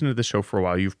been listening to the show for a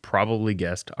while, you've probably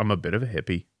guessed I'm a bit of a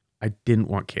hippie. I didn't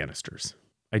want canisters.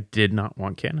 I did not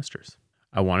want canisters.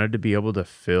 I wanted to be able to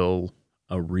fill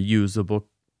a reusable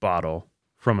bottle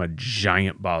from a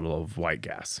giant bottle of white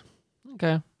gas.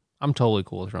 Okay. I'm totally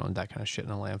cool with throwing that kind of shit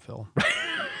in a landfill.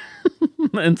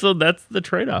 And so that's the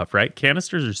trade-off, right?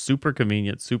 Canisters are super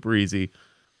convenient, super easy.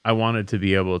 I wanted to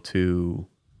be able to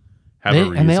have a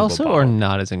reusable and they also bottle. are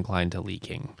not as inclined to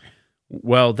leaking.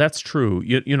 Well, that's true.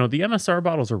 You know, the MSR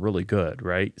bottles are really good,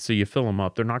 right? So you fill them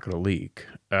up; they're not going to leak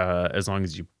as long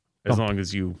as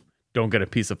you don't get a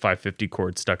piece of 550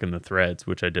 cord stuck in the threads,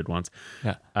 which I did once.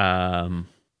 Yeah.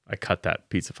 I cut that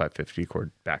piece of 550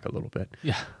 cord back a little bit.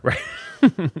 Yeah. Right.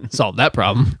 Solved that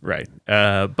problem. Right.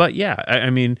 But yeah, I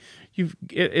mean,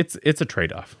 it's a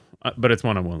trade-off, but it's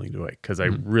one I'm willing to do because I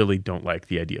really don't like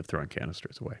the idea of throwing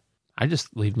canisters away. I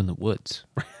just leave them in the woods.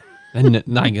 and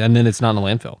then it's not in a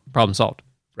landfill. Problem solved.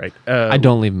 Right. I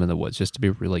don't leave them in the woods, just to be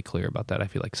really clear about that. I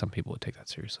feel like some people would take that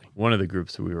seriously. One of the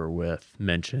groups we were with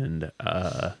mentioned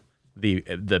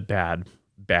the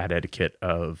bad etiquette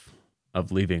of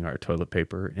leaving our toilet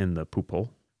paper in the poop hole.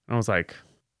 And I was like,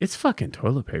 it's fucking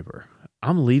toilet paper.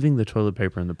 I'm leaving the toilet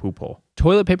paper in the poop hole.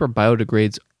 Toilet paper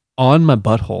biodegrades on my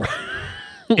butthole.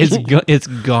 It's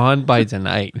gone by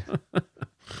tonight.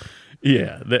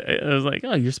 Yeah. I was like,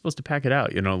 oh, you're supposed to pack it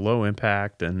out, you know, low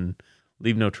impact and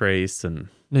leave no trace. And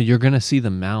No, you're going to see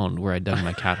the mound where I dug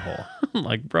my cat hole. I'm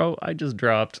like, bro, I just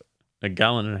dropped 1.5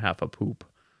 gallons of poop.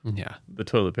 Yeah. The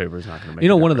toilet paper is not going to make You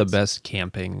know, a one of the difference. best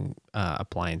camping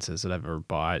appliances that I've ever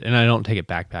bought, and I don't take it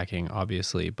backpacking,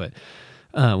 obviously, but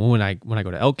when I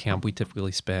go to elk camp, we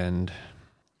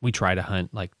try to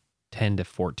hunt like 10 to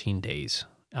 14 days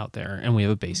out there, and we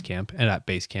have a base camp, and at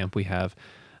base camp we have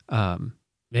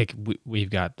like we've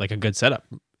got like a good setup.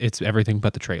 It's everything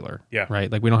but the trailer. Yeah.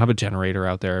 Right. Like we don't have a generator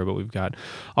out there, but we've got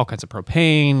all kinds of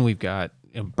propane. We've got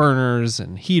burners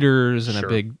and heaters and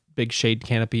Sure. a big shade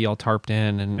canopy all tarped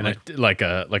in and like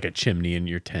a chimney in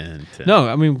your tent. no,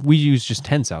 I mean we use just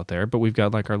tents out there, but we've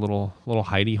got like our little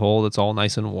hidey hole that's all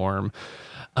nice and warm.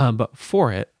 But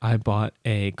for it, I bought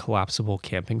a collapsible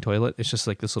camping toilet. It's just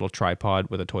like this little tripod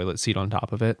with a toilet seat on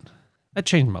top of it. That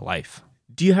changed my life.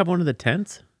 Do you have one of the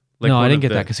tents? No, I one didn't of get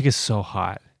the- that because it gets so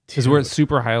hot. Because we're at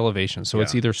super high elevation, so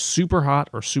it's Yeah. either super hot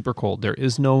or super cold. There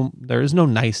is no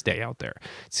nice day out there.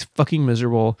 It's fucking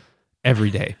miserable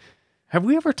every day. Have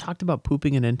we ever talked about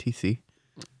pooping in NTC?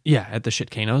 Yeah, at the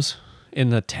shitcanos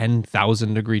in the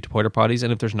 10,000 degree porta potties,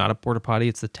 and if there's not a porta potty,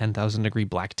 it's the 10,000 degree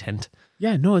black tent.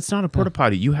 Yeah, no, it's not a porta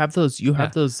potty. You have those. You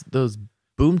have those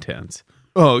boom tents.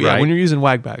 Oh yeah, Right. when you're using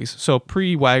wag bags. So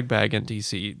pre wag bag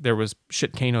NTC, there was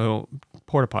shitcano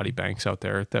porta potty banks out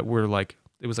there that were like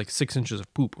it was like 6 inches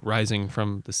of poop rising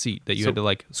from the seat that you had to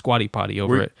like squatty potty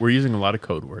over it. We're using a lot of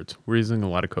code words.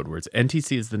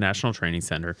 NTC is the National Training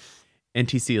Center.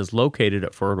 NTC is located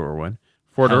at Fort Irwin.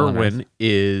 Fort Hell on Irwin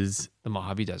is The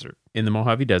Mojave Desert. in the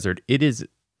Mojave Desert. It is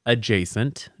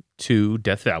adjacent to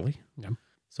Death Valley. Yep.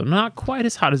 So not quite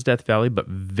as hot as Death Valley, but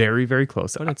very, very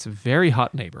close. But it's a very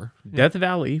hot neighbor. Death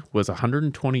Valley was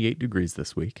 128 degrees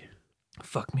this week.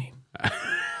 Fuck me.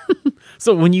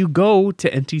 So when you go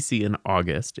to NTC in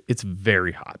August, it's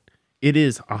very hot. It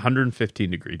is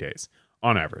 115 degree days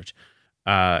on average.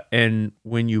 And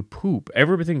when you poop,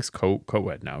 everything's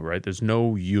co-ed now, right? There's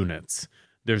no units.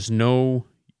 There's no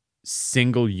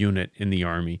single unit in the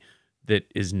Army that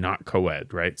is not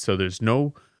co-ed, right? So there's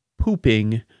no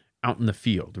pooping out in the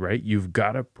field, right? You've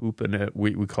got to poop in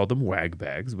we call them wag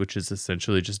bags, which is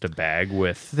essentially just a bag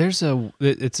with It's an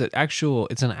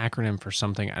acronym for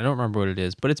something. I don't remember what it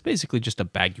is, but it's basically just a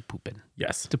bag you poop in.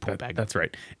 yes, a poop bag. That's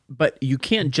right. But you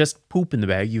can't just poop in the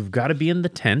bag. You've got to be in the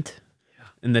tent.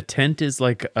 And the tent is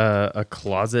like a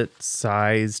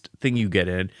closet-sized thing you get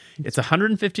in. It's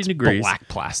 115 degrees. Black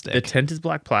plastic. The tent is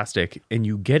black plastic, and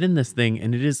you get in this thing,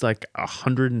 and it is like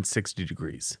 160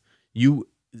 degrees. You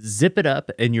zip it up,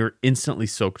 and you're instantly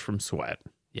soaked from sweat.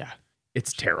 Yeah.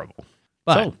 It's terrible.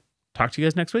 But So, talk to you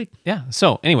guys next week. yeah.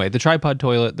 So anyway, the tripod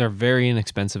toilet, they're very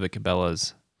inexpensive at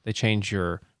Cabela's. They change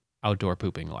your outdoor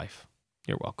pooping life.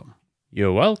 You're welcome.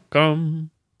 You're welcome.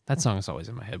 That song is always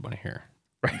in my head when I hear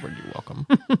the word you're welcome.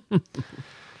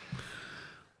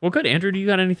 Well, good. Andrew, do you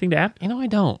got anything to add? I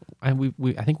don't. I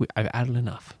think I've added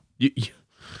enough.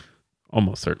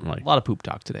 Almost certainly. A lot of poop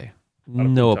talk today. of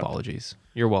No poop talk. apologies.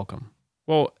 You're welcome.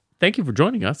 Well, thank you for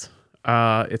joining us.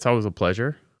 It's always a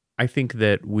pleasure. I think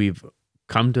that we've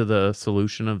come to the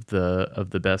solution of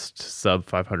the best sub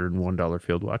 $501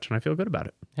 field watch, and I feel good about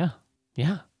it.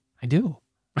 Yeah, I do.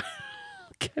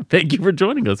 Okay, thank you for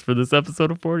joining us for this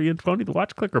episode of 40 and 20, the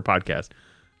Watch Clicker podcast.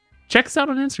 Check us out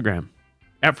on Instagram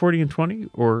at 40 and 20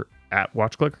 or at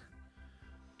Watch Clicker.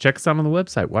 Check us out on the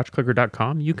website,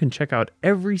 watchclicker.com. You can check out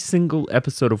every single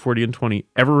episode of 40 and 20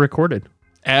 ever recorded.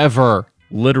 Ever.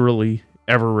 Literally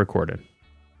ever recorded.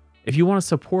 If you want to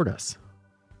support us,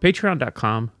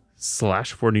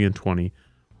 patreon.com/40 and 20.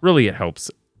 Really, it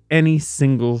helps. Any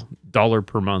single dollar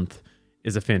per month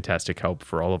is a fantastic help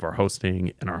for all of our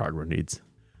hosting and our hardware needs.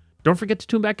 Don't forget to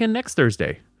tune back in next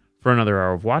Thursday for another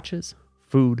hour of watches,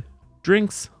 food,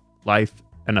 drinks, life,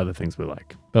 and other things we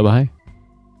like. Bye-bye.